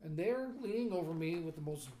 And there, leaning over me with the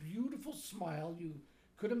most beautiful smile you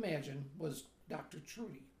could imagine, was Dr.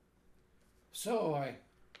 Trudy.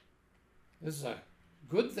 This is a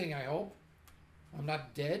good thing, I hope. I'm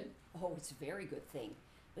not dead. Oh, it's a very good thing.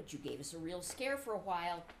 But you gave us a real scare for a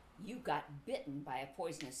while. You got bitten by a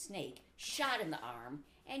poisonous snake, shot in the arm,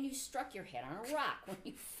 and you struck your head on a rock when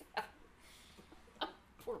you fell.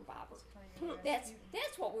 Poor Bobber. That's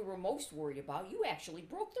what we were most worried about. You actually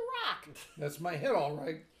broke the rock. That's my head, all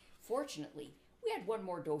right. Fortunately, we had one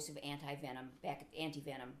more dose of anti-venom back at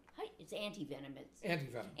anti-venom. It's anti-venom. It's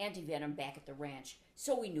Anti-venom. anti-venom back at the ranch,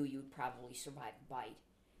 so we knew you'd probably survive the bite.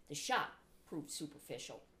 The shot proved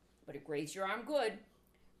superficial, but it grazed your arm good,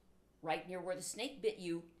 right near where the snake bit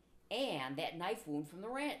you, and that knife wound from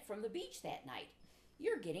the beach that night.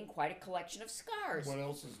 You're getting quite a collection of scars. What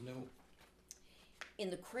else is new? In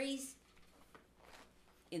the crazed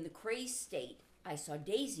state I saw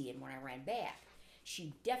Daisy in when I ran back.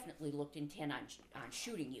 She definitely looked intent on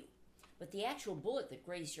shooting you. But the actual bullet that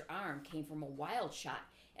grazed your arm came from a wild shot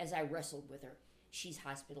as I wrestled with her. She's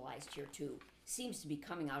hospitalized here too. Seems to be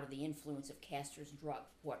coming out of the influence of Castor's drug,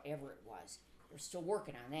 whatever it was. They're still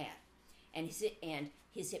working on that. And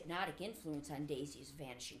his hypnotic influence on Daisy is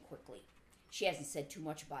vanishing quickly. She hasn't said too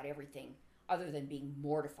much about everything, other than being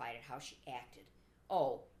mortified at how she acted.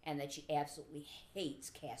 Oh, and that she absolutely hates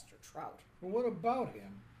Castor Trout. Well, what about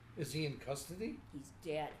him? Is he in custody? He's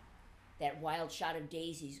dead. That wild shot of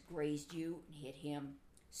Daisy's grazed you and hit him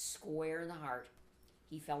square in the heart.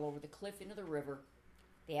 He fell over the cliff into the river.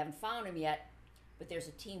 They haven't found him yet, but there's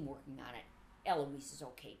a team working on it. Eloise is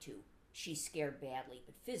okay too. She's scared badly,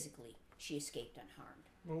 but physically she escaped unharmed.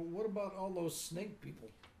 Well, what about all those snake people?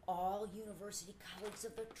 All university colleagues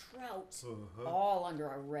of the Trouts, all under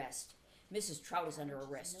arrest. Mrs. Trout is under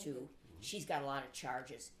arrest too. She's got a lot of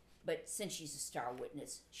charges, but since she's a star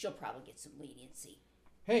witness, she'll probably get some leniency.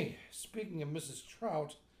 Hey, speaking of Mrs.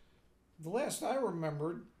 Trout, the last I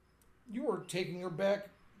remembered, you were taking her back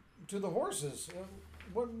to the horses.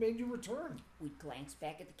 What made you return? We glanced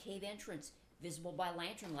back at the cave entrance, visible by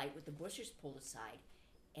lantern light with the bushes pulled aside,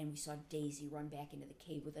 and we saw Daisy run back into the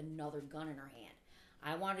cave with another gun in her hand.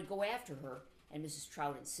 I wanted to go after her, and Mrs.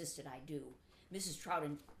 Trout insisted I do. Mrs. Trout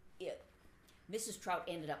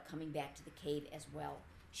ended up coming back to the cave as well.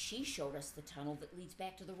 She showed us the tunnel that leads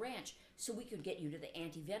back to the ranch so we could get you to the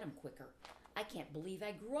anti-venom quicker. I can't believe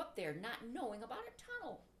I grew up there not knowing about a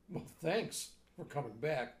tunnel. Well, thanks for coming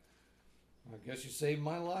back. I guess you saved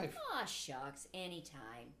my life. Aw, shucks,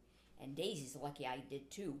 anytime. And Daisy's lucky I did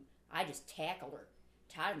too. I just tackled her.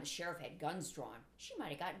 Todd and the sheriff had guns drawn. She might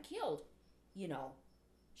have gotten killed.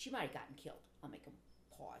 She might have gotten killed. I'll make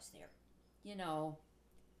a pause there.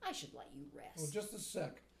 I should let you rest. Well, just a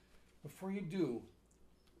sec. Before you do,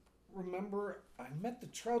 remember I met the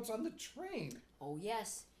Trouts on the train. Oh,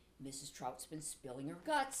 yes. Mrs. Trout's been spilling her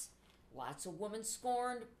guts. Lots of women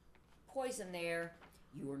scorned. Poison there.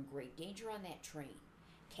 You were in great danger on that train.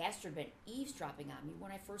 Castor had been eavesdropping on me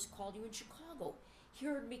when I first called you in Chicago. He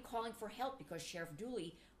heard me calling for help because Sheriff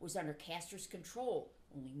Dooley was under Castor's control.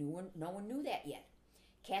 Only no one knew that yet.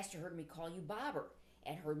 Castor heard me call you Bobber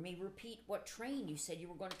and heard me repeat what train you said you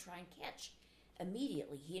were going to try and catch.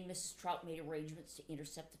 Immediately, he and Mrs. Trout made arrangements to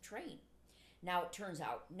intercept the train. Now it turns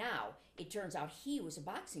out he was a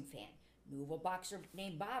boxing fan, knew of a boxer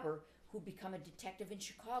named Bobber who'd become a detective in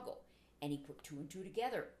Chicago, and he put two and two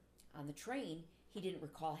together. On the train, he didn't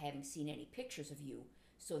recall having seen any pictures of you,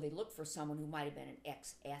 so they looked for someone who might have been an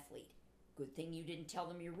ex-athlete. Good thing you didn't tell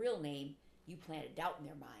them your real name. You planted doubt in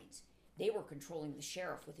their minds. They were controlling the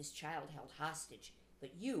sheriff with his child held hostage,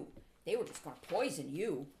 but they were just going to poison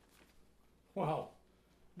you. Wow.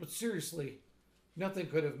 But seriously, nothing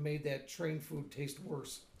could have made that train food taste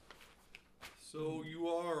worse. So you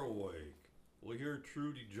are awake. Well, here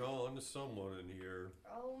Trudy John is someone in here.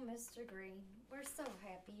 Oh, Mr. Green, we're so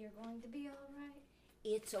happy you're going to be all right.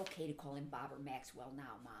 It's okay to call him Bobber Maxwell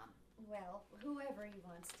now, Mom. Well, whoever he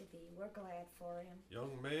wants to be, we're glad for him.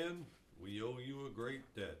 Young man, we owe you a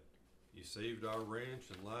great debt. You saved our ranch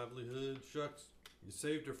and livelihood. Shucks, you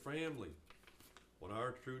saved her family. When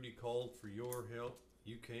our Trudy called for your help,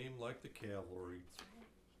 you came like the cavalry.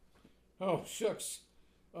 Oh, shucks.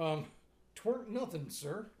 Twer't nothing,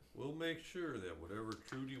 sir. We'll make sure that whatever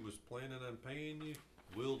Trudy was planning on paying you,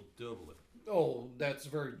 we'll double it. Oh, that's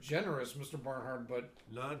very generous, Mr. Barnhart, but...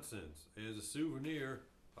 Nonsense. As a souvenir,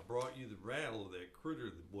 I brought you the rattle of that critter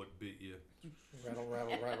that what bit you. Rattle,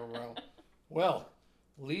 rattle, rattle, rattle. Well,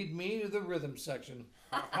 lead me to the rhythm section.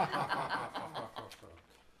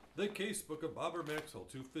 The Casebook of Bobber Maxwell,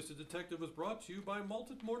 Two-Fisted Detective, was brought to you by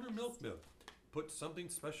Malted Mortar Milk Milk. Put something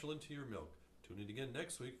special into your milk. Tune in again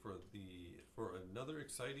next week for another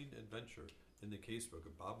exciting adventure in the Casebook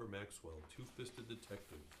of Bobber Maxwell, Two-Fisted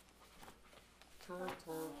Detective.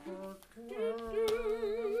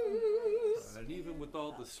 And even with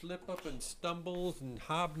all the slip-up and stumbles and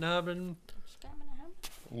hobnobbing,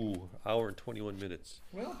 ooh, hour and 21 minutes.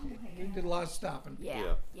 Well, we did a lot of stopping.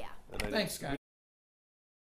 Yeah. And I Thanks, guys.